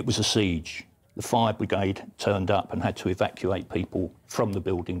 It was a siege. The fire brigade turned up and had to evacuate people from the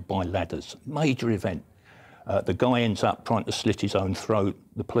building by ladders. Major event. The guy ends up trying to slit his own throat.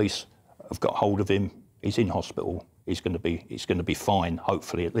 The police have got hold of him. He's in hospital. He's going to be fine,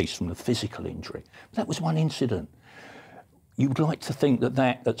 hopefully, at least from the physical injury. That was one incident. You'd like to think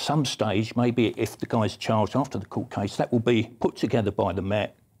that at some stage, maybe if the guy's charged after the court case, that will be put together by the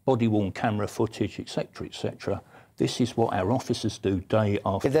Met, body-worn camera footage, etc., etc. This is what our officers do day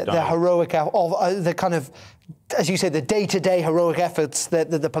after day. The heroic, the kind of, as you say, the day-to-day heroic efforts that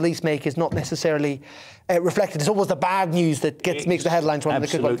the police make is not necessarily reflected. It's almost the bad news that makes the headlines.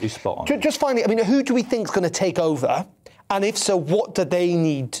 Absolutely spot on. Just finally, I mean, who do we think is going to take over? And if so, what do they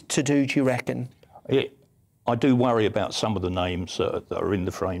need to do, do you reckon? I do worry about some of the names that are in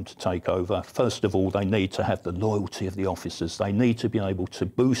the frame to take over. First of all, they need to have the loyalty of the officers. They need to be able to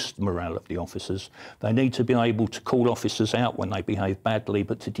boost the morale of the officers. They need to be able to call officers out when they behave badly,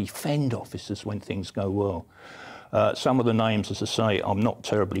 but to defend officers when things go well. Some of the names, as I say, I'm not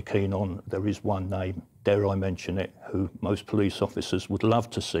terribly keen on. There is one name, dare I mention it, who most police officers would love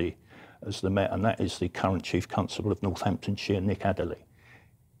to see as the Met, and that is the current Chief Constable of Northamptonshire, Nick Adderley.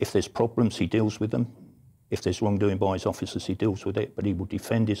 If there's problems, he deals with them. If there's wrongdoing by his officers, he deals with it, but he will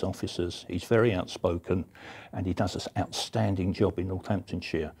defend his officers. He's very outspoken, and he does an outstanding job in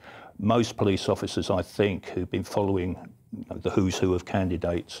Northamptonshire. Most police officers, I think, who've been following the who's who of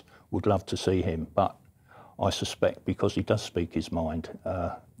candidates would love to see him, but I suspect because he does speak his mind,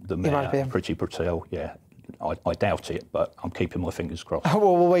 the mayor, Priti Patel, yeah, I doubt it, but I'm keeping my fingers crossed.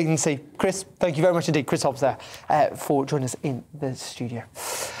 Well, we'll wait and see. Chris, thank you very much indeed. Chris Hobbs there for joining us in the studio.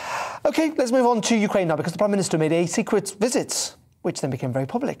 OK, let's move on to Ukraine now, because the Prime Minister made a secret visit, which then became very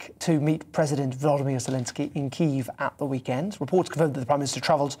public, to meet President Volodymyr Zelensky in Kyiv at the weekend. Reports confirmed that the Prime Minister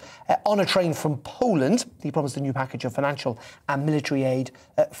travelled on a train from Poland. He promised a new package of financial and military aid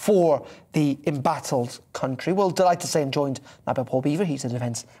for the embattled country. Well, delighted to say I'm joined now by Paul Beaver. He's a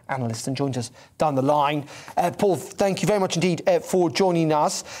defence analyst and joins us down the line. Paul, thank you very much indeed for joining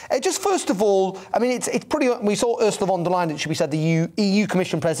us. Just first of all, I mean, it's pretty... We saw Ursula von der Leyen, should we say, the EU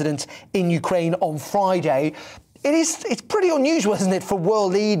Commission President in Ukraine on Friday. It's pretty unusual, isn't it, for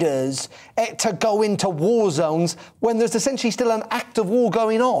world leaders to go into war zones when there's essentially still an active war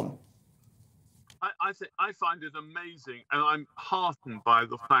going on? I find it amazing, and I'm heartened by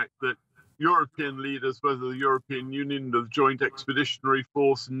the fact that European leaders, whether the European Union, the Joint Expeditionary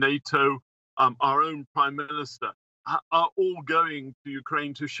Force, NATO, our own Prime Minister, are all going to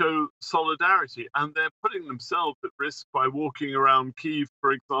Ukraine to show solidarity, and they're putting themselves at risk by walking around Kyiv,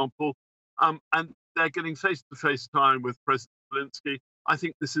 for example, and they're getting face-to-face time with President Zelensky. I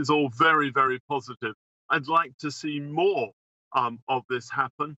think this is all very, very positive. I'd like to see more of this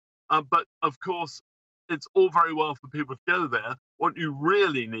happen. But, of course, it's all very well for people to go there. What you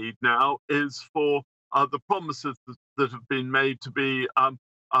really need now is for the promises that have been made to be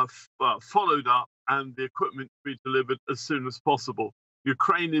followed up and the equipment to be delivered as soon as possible.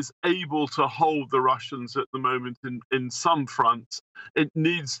 Ukraine is able to hold the Russians at the moment in some fronts. It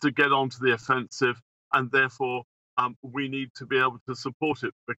needs to get onto the offensive, and therefore we need to be able to support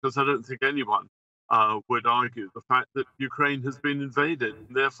it, because I don't think anyone would argue the fact that Ukraine has been invaded,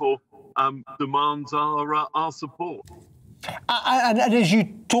 and therefore demands our support. And as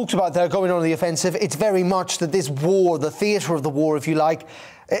you talked about there, going on the offensive, it's very much that this war, the theatre of the war, if you like,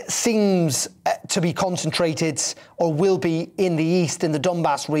 it seems to be concentrated, or will be, in the east, in the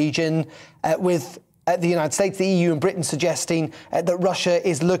Donbass region, with the United States, the EU and Britain suggesting that Russia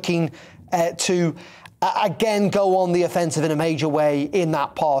is looking to, again, go on the offensive in a major way in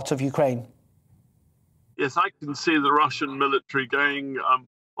that part of Ukraine. Yes, I can see the Russian military going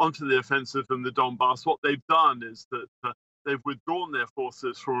onto the offensive in the Donbass. What they've done is that they've withdrawn their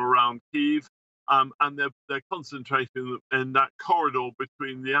forces from around Kyiv, and they're concentrating in that corridor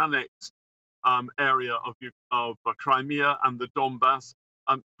between the annexed area of Crimea and the Donbass,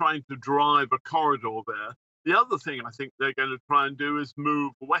 trying to drive a corridor there. The other thing I think they're going to try and do is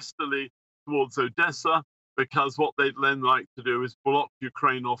move westerly towards Odessa, because what they'd then like to do is block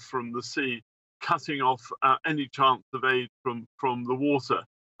Ukraine off from the sea, cutting off any chance of aid from the water.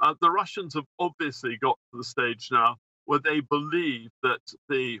 The Russians have obviously got to the stage now where they believe that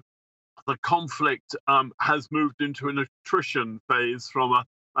the conflict has moved into an attrition phase from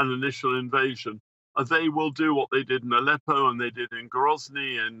an initial invasion. They will do what they did in Aleppo and they did in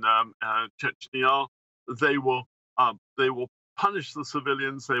Grozny and Chechnya. They will punish the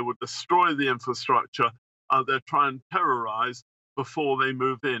civilians. They will destroy the infrastructure. They'll try and terrorize before they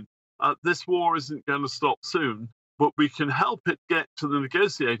move in. This war isn't going to stop soon, but we can help it get to the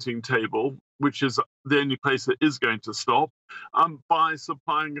negotiating table, which is the only place that is going to stop, by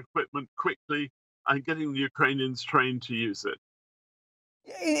supplying equipment quickly and getting the Ukrainians trained to use it.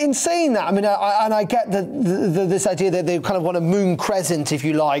 In saying that, I mean, I get this idea that they kind of want a moon crescent, if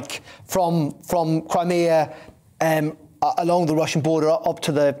you like, from Crimea along the Russian border up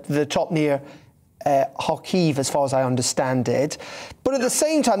to the top near Kharkiv, as far as I understand it. But at the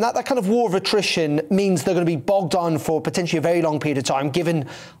same time, that kind of war of attrition means they're going to be bogged down for potentially a very long period of time, given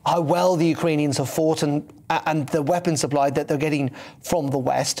how well the Ukrainians have fought and the weapon supply that they're getting from the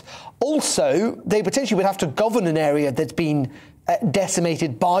West. Also, they potentially would have to govern an area that's been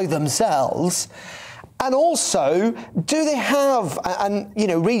decimated by themselves. And also, do they have, and you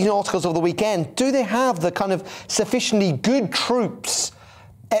know, reading articles over the weekend, do they have the kind of sufficiently good troops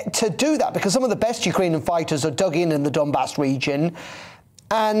to do that? Because some of the best Ukrainian fighters are dug in the Donbass region,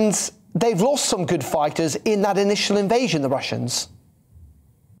 and they've lost some good fighters in that initial invasion, the Russians.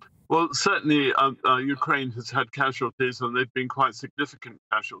 Well, certainly Ukraine has had casualties, and they've been quite significant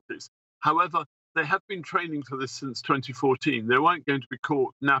casualties. However, they have been training for this since 2014. They weren't going to be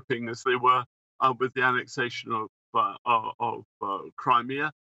caught napping as they were with the annexation of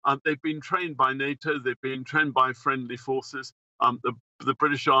Crimea. They've been trained by NATO. They've been trained by friendly forces. The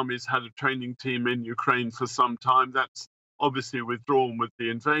British Army's had a training team in Ukraine for some time. That's obviously withdrawn with the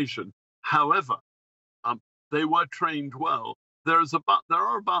invasion. However, they were trained well. There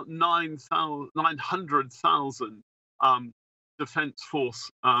are about 900,000 defence force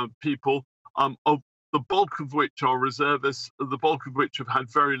people, of the bulk of which are reservists, the bulk of which have had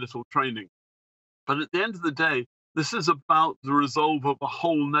very little training. But at the end of the day, this is about the resolve of a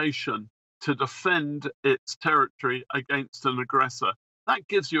whole nation to defend its territory against an aggressor. That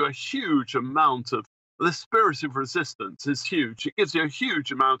gives you a huge amount of, the spirit of resistance is huge. It gives you a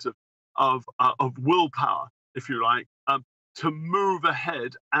huge amount of willpower, if you like, to move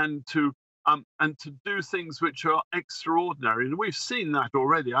ahead and to do things which are extraordinary. And we've seen that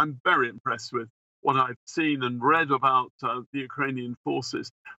already. I'm very impressed with what I've seen and read about the Ukrainian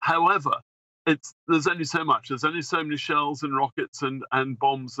forces. However, there's only so much. There's only so many shells and rockets and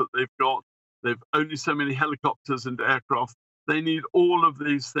bombs that they've got. They've only so many helicopters and aircraft. They need all of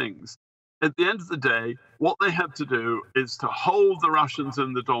these things. At the end of the day, what they have to do is to hold the Russians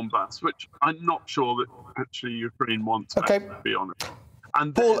in the Donbass, which I'm not sure that actually Ukraine wants, to be honest.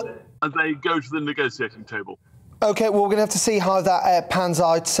 And then they go to the negotiating table. OK, well, we're going to have to see how that pans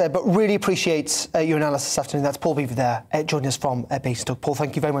out, but really appreciate your analysis this afternoon. That's Paul Beaver there, joining us from Basingstoke. Paul,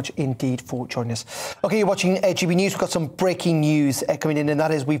 thank you very much indeed for joining us. OK, you're watching GB News. We've got some breaking news coming in, and that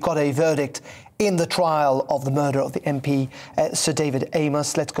is we've got a verdict in the trial of the murder of the MP, Sir David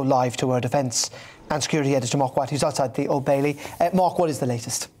Amos. Let's go live to our defence and security editor, Mark White, who's outside the Old Bailey. Mark, what is the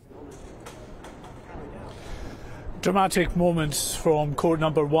latest? Dramatic moments from court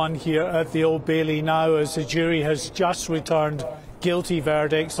number 1 here at the Old Bailey now, as the jury has just returned guilty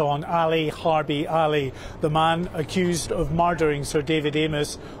verdicts on Ali Harbi Ali, the man accused of murdering Sir David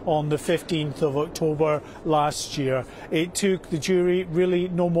Amos on the 15th of October last year. It took the jury really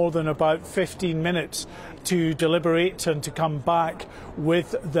no more than about 15 minutes to deliberate and to come back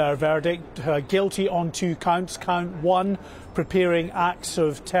with their verdict. Guilty on 2 counts. Count 1, preparing acts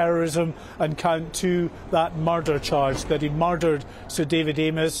of terrorism, and count 2, that murder charge, that he murdered Sir David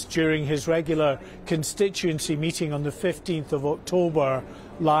Amos during his regular constituency meeting on the 15th of October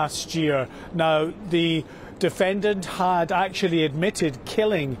last year. Now, the defendant had actually admitted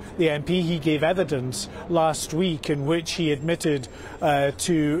killing the MP. He gave evidence last week in which he admitted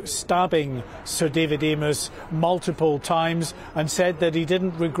to stabbing Sir David Amos multiple times, and said that he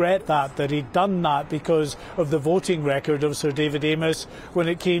didn't regret that he'd done that because of the voting record of Sir David Amos when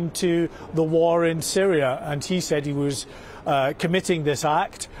it came to the war in Syria. And he said he was committing this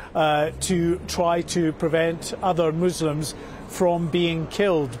act to try to prevent other Muslims from being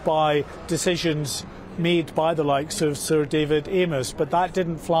killed by decisions made by the likes of Sir David Amos. But that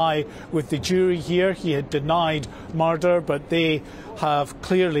didn't fly with the jury here. He had denied murder, but they have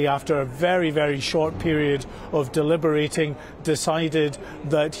clearly, after a very, very short period of deliberating, decided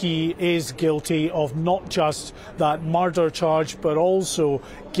that he is guilty of not just that murder charge, but also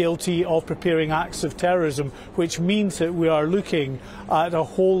guilty of preparing acts of terrorism, which means that we are looking at a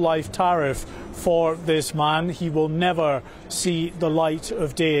whole life tariff for this man. He will never see the light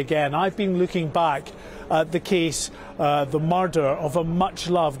of day again. I've been looking back at the case, the murder of a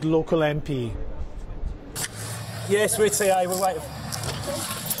much-loved local MP. Yes, we're TA, we're waiting.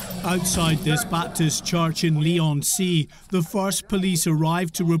 Outside this Baptist church in Leigh-on-Sea, the first police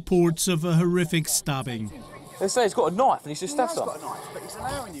arrived to reports of a horrific stabbing. They say he's got a knife and he's just stabbed someone. But he's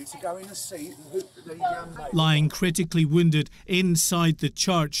allowing you to go in and see Lying critically wounded inside the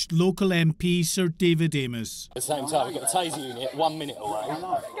church, local MP Sir David Amos. At the same time, we've got a taser unit 1 minute away,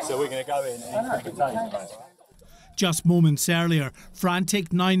 so we're going to go in and take a taser. Just moments earlier,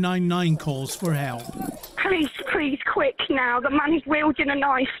 frantic 999 calls for help. Please, please, quick now. The man is wielding a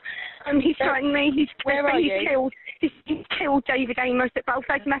knife and he's threatening me. He's killed David Amos at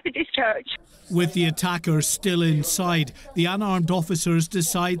Belfast Methodist Church. With the attacker still inside, the unarmed officers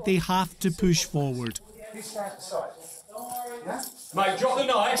decide they have to push forward. Mate, drop the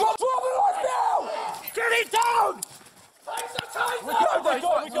knife. Drop the knife now! Get it down! We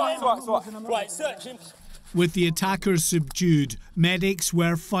got it. Right, search him. With the attackers subdued, medics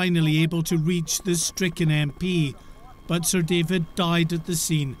were finally able to reach the stricken MP. But Sir David died at the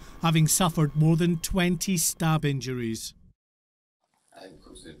scene, having suffered more than 20 stab injuries.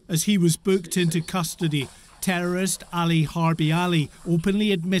 As he was booked into custody, terrorist Ali Harbi Ali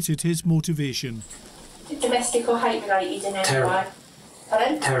openly admitted his motivation. Domestic or hate-related in any way?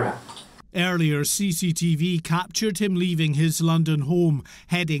 Pardon? Terror. Earlier, CCTV captured him leaving his London home,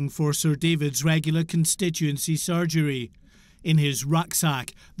 heading for Sir David's regular constituency surgery. In his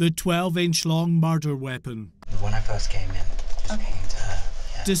rucksack, the 12-inch long murder weapon. When I first came in, just talking to her,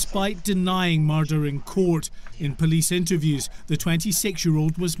 Despite denying murder in court, in police interviews, the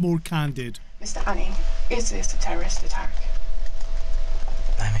 26-year-old was more candid. Mr. Ali, is this a terrorist attack?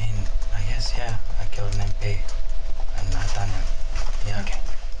 I mean, I guess, yeah, I killed an MP and I've done it. Yeah. Okay.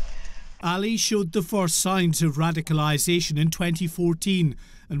 Ali showed the first signs of radicalisation in 2014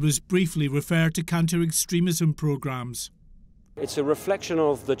 and was briefly referred to counter-extremism programmes. It's a reflection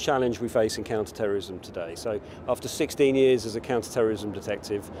of the challenge we face in counter-terrorism today. So after 16 years as a counter-terrorism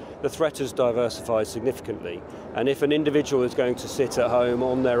detective, the threat has diversified significantly. And if an individual is going to sit at home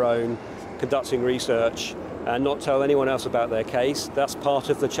on their own, conducting research, and not tell anyone else about their case, that's part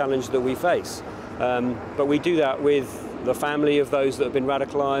of the challenge that we face. But we do that with the family of those that have been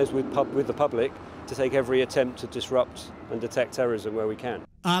radicalised, with the public, to take every attempt to disrupt and detect terrorism where we can.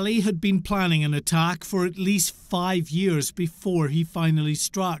 Ali had been planning an attack for at least 5 years before he finally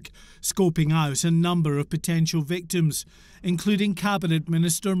struck, scoping out a number of potential victims, including Cabinet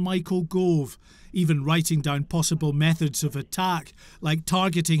Minister Michael Gove, even writing down possible methods of attack, like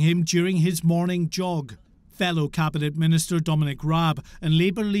targeting him during his morning jog. Fellow Cabinet Minister Dominic Raab and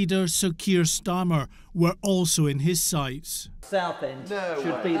Labour leader Sir Keir Starmer were also in his sights. Southend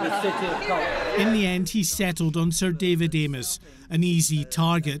should be the city of culture. In the end, he settled on Sir David Amess, an easy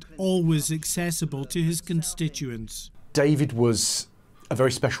target, always accessible to his constituents. David was a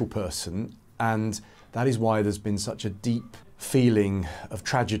very special person, and that is why there's been such a deep feeling of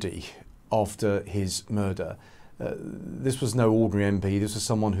tragedy after his murder. This was no ordinary MP, this was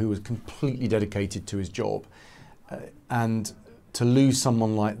someone who was completely dedicated to his job. And to lose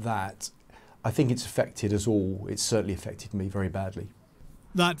someone like that, I think it's affected us all. It's certainly affected me very badly.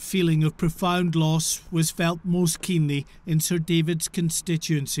 That feeling of profound loss was felt most keenly in Sir David's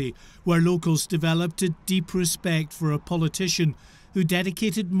constituency, where locals developed a deep respect for a politician who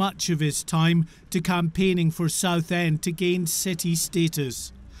dedicated much of his time to campaigning for Southend to gain city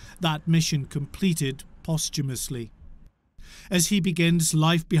status. That mission completed posthumously. As he begins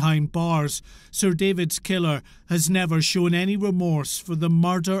life behind bars, Sir David's killer has never shown any remorse for the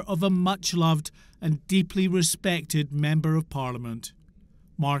murder of a much-loved and deeply respected Member of Parliament.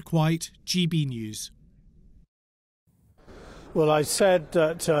 Mark White, GB News. Well, I said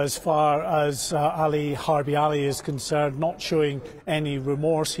that as far as Ali Harbi Ali is concerned, not showing any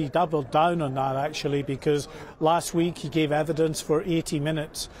remorse. He doubled down on that, actually, because last week he gave evidence for 80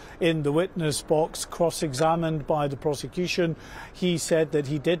 minutes in the witness box, cross-examined by the prosecution. He said that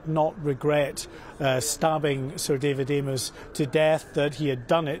he did not regret stabbing Sir David Amess to death, that he had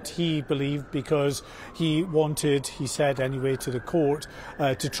done it, he believed, because he wanted, he said anyway to the court,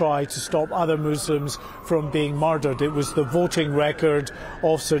 to try to stop other Muslims from being murdered. It was the voting record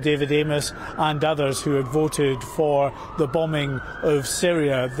of Sir David Amess and others who had voted for the bombing of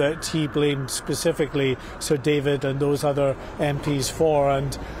Syria that he blamed specifically Sir David and those other MPs for.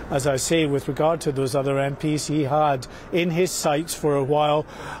 And as I say, with regard to those other MPs, he had in his sights for a while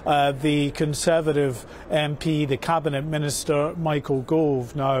the Conservative MP, the Cabinet Minister Michael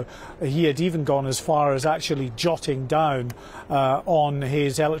Gove. Now, he had even gone as far as actually jotting down on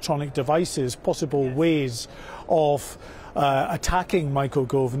his electronic devices possible ways of attacking Michael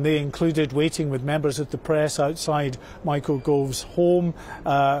Gove, and they included waiting with members of the press outside Michael Gove's home,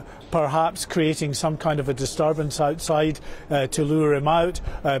 perhaps creating some kind of a disturbance outside to lure him out,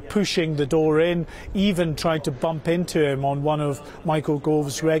 pushing the door in, even trying to bump into him on one of Michael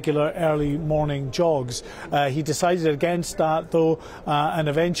Gove's regular early morning jogs. He decided against that, though, and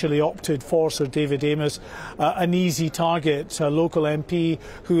eventually opted for Sir David Amess, an easy target, a local MP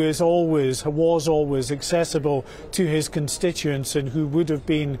who was always accessible to his constituents and who would have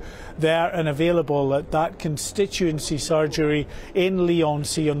been there and available at that constituency surgery in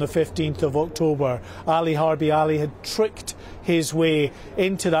Leigh-on-Sea on the 15th of October. Ali Harbi Ali had tricked his way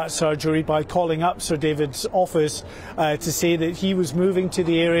into that surgery by calling up Sir David's office to say that he was moving to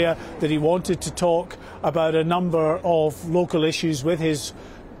the area, that he wanted to talk about a number of local issues with his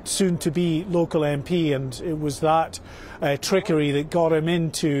soon-to-be local MP, and it was that trickery that got him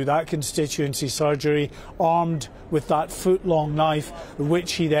into that constituency surgery, armed with that foot-long knife,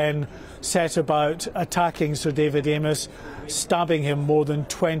 which he then set about attacking Sir David Amess, stabbing him more than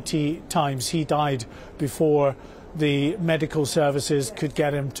 20 times. He died before the medical services could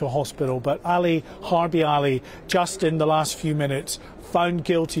get him to hospital. But Ali Harbi Ali, just in the last few minutes, found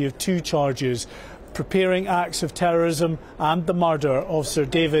guilty of 2 charges: preparing acts of terrorism and the murder of Sir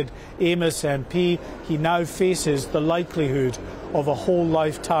David Amess MP. He now faces the likelihood of a whole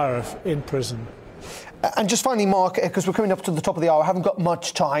life tariff in prison. And just finally, Mark, because we're coming up to the top of the hour, I haven't got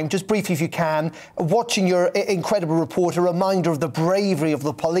much time, just briefly if you can, watching your incredible report, a reminder of the bravery of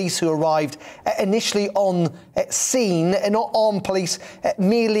the police who arrived initially on scene, not armed police,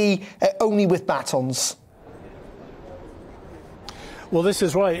 merely only with batons. Well, this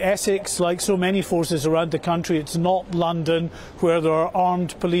is right. Essex, like so many forces around the country, it's not London where there are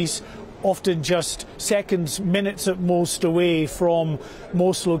armed police often just seconds, minutes at most away from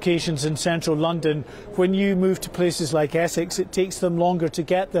most locations in central London. When you move to places like Essex, it takes them longer to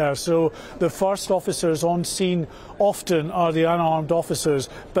get there. So the first officers on scene often are the unarmed officers,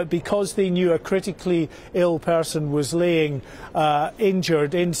 but because they knew a critically ill person was laying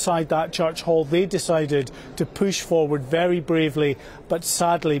injured inside that church hall, they decided to push forward very bravely. But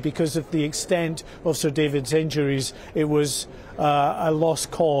sadly, because of the extent of Sir David's injuries, it was a lost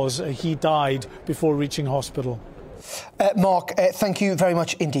cause. He died before reaching hospital. Mark, thank you very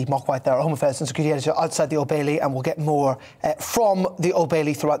much indeed. Mark White there, Home Affairs and Security Editor outside the Old Bailey, and we'll get more from the Old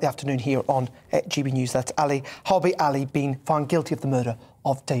Bailey throughout the afternoon here on GB News. That's Ali Harbi Ali being found guilty of the murder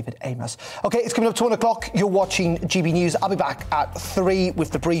of David Amos. OK, it's coming up to 1 o'clock. You're watching GB News. I'll be back at 3 with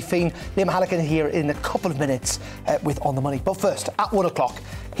the briefing. Liam Halligan here in a couple of minutes with On the Money. But first, at 1 o'clock,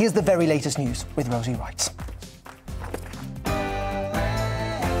 here's the very latest news with Rosie Wright.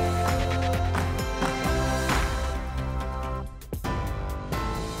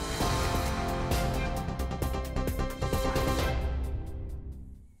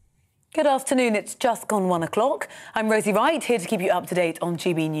 Good afternoon, it's just gone 1 o'clock. I'm Rosie Wright, here to keep you up to date on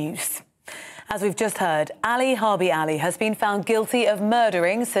GB News. As we've just heard, Ali Harbi Ali has been found guilty of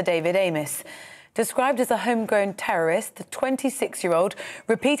murdering Sir David Amos. Described as a homegrown terrorist, the 26-year-old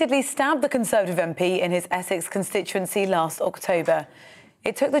repeatedly stabbed the Conservative MP in his Essex constituency last October.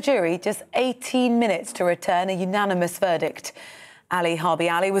 It took the jury just 18 minutes to return a unanimous verdict. Ali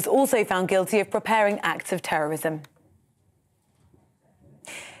Harbi Ali was also found guilty of preparing acts of terrorism.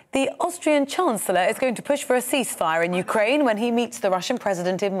 The Austrian Chancellor is going to push for a ceasefire in Ukraine when he meets the Russian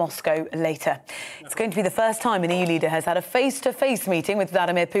president in Moscow later. It's going to be the first time an EU leader has had a face-to-face meeting with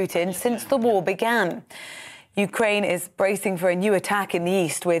Vladimir Putin since the war began. Ukraine is bracing for a new attack in the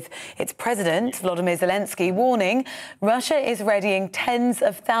east, with its president, Volodymyr Zelensky, warning Russia is readying tens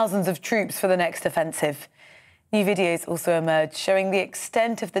of thousands of troops for the next offensive. New videos also emerged showing the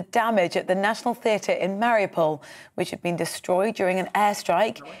extent of the damage at the National Theatre in Mariupol, which had been destroyed during an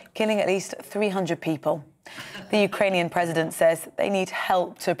airstrike, killing at least 300 people. The Ukrainian president says they need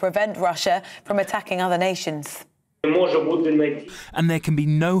help to prevent Russia from attacking other nations. And there can be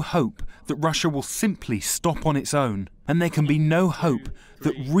no hope that Russia will simply stop on its own. And there can be no hope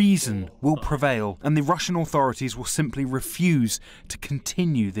that reason will prevail and the Russian authorities will simply refuse to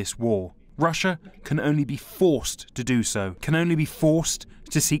continue this war. Russia can only be forced to do so, can only be forced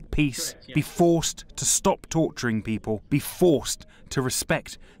to seek peace, be forced to stop torturing people, be forced to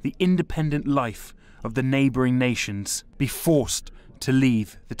respect the independent life of the neighbouring nations, be forced to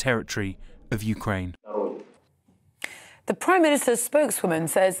leave the territory of Ukraine. The Prime Minister's spokeswoman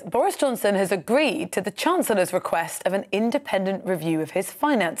says Boris Johnson has agreed to the Chancellor's request of an independent review of his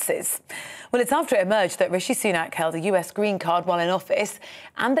finances. Well, it's after it emerged that Rishi Sunak held a US green card while in office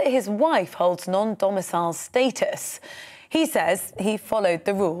and that his wife holds non-domicile status. He says he followed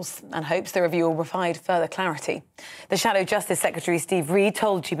the rules and hopes the review will provide further clarity. The Shadow Justice Secretary Steve Reed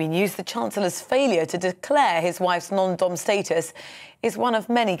told GB News the Chancellor's failure to declare his wife's non-dom status is one of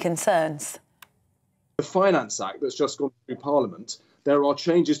many concerns. The Finance Act that's just gone through Parliament, there are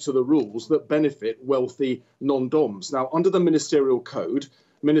changes to the rules that benefit wealthy non-doms. Now, under the Ministerial Code,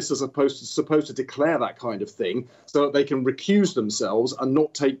 ministers are supposed to declare that kind of thing so that they can recuse themselves and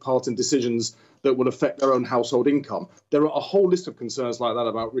not take part in decisions that will affect their own household income. There are a whole list of concerns like that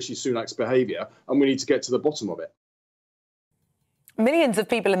about Rishi Sunak's behaviour, and we need to get to the bottom of it. Millions of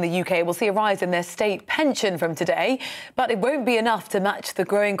people in the UK will see a rise in their state pension from today, but it won't be enough to match the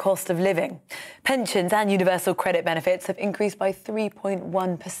growing cost of living. Pensions and universal credit benefits have increased by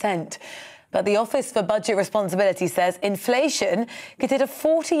 3.1%. But the Office for Budget Responsibility says inflation could hit a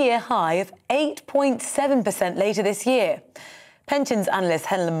 40-year high of 8.7% later this year. Pensions analyst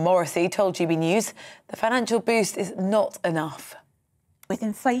Helen Morrissey told GB News the financial boost is not enough. With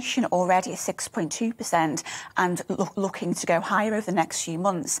inflation already at 6.2% and looking to go higher over the next few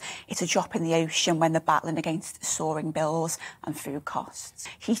months, it's a drop in the ocean when they're battling against soaring bills and food costs.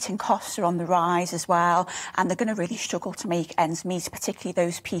 Heating costs are on the rise as well, and they're going to really struggle to make ends meet, particularly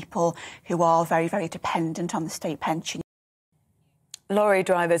those people who are very, very dependent on the state pension. Lorry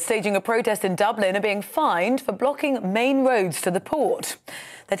drivers staging a protest in Dublin are being fined for blocking main roads to the port.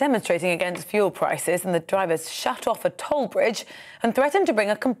 They're demonstrating against fuel prices, and the drivers shut off a toll bridge and threatened to bring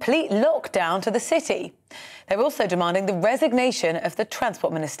a complete lockdown to the city. They're also demanding the resignation of the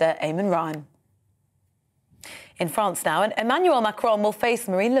Transport Minister, Eamon Ryan. In France now, and Emmanuel Macron will face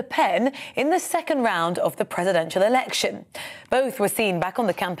Marine Le Pen in the second round of the presidential election. Both were seen back on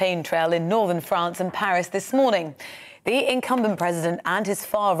the campaign trail in northern France and Paris this morning. The incumbent president and his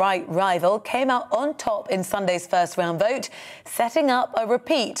far-right rival came out on top in Sunday's first-round vote, setting up a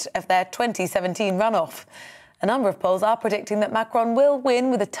repeat of their 2017 runoff. A number of polls are predicting that Macron will win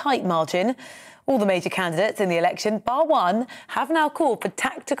with a tight margin. All the major candidates in the election, bar one, have now called for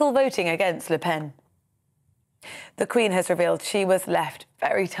tactical voting against Le Pen. The Queen has revealed she was left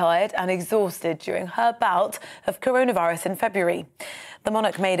very tired and exhausted during her bout of coronavirus in February. The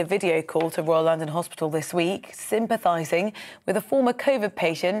monarch made a video call to Royal London Hospital this week, sympathising with a former COVID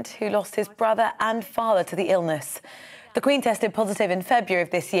patient who lost his brother and father to the illness. The Queen tested positive in February of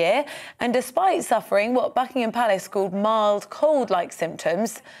this year, and despite suffering what Buckingham Palace called mild cold-like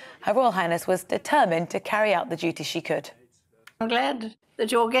symptoms, Her Royal Highness was determined to carry out the duty she could. I'm glad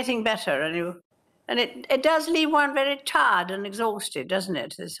that you're getting better, and it does leave one very tired and exhausted, doesn't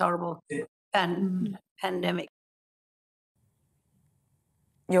it, this horrible pandemic.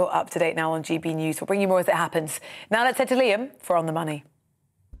 You're up to date now on GB News. We'll bring you more as it happens. Now let's head to Liam for On the Money.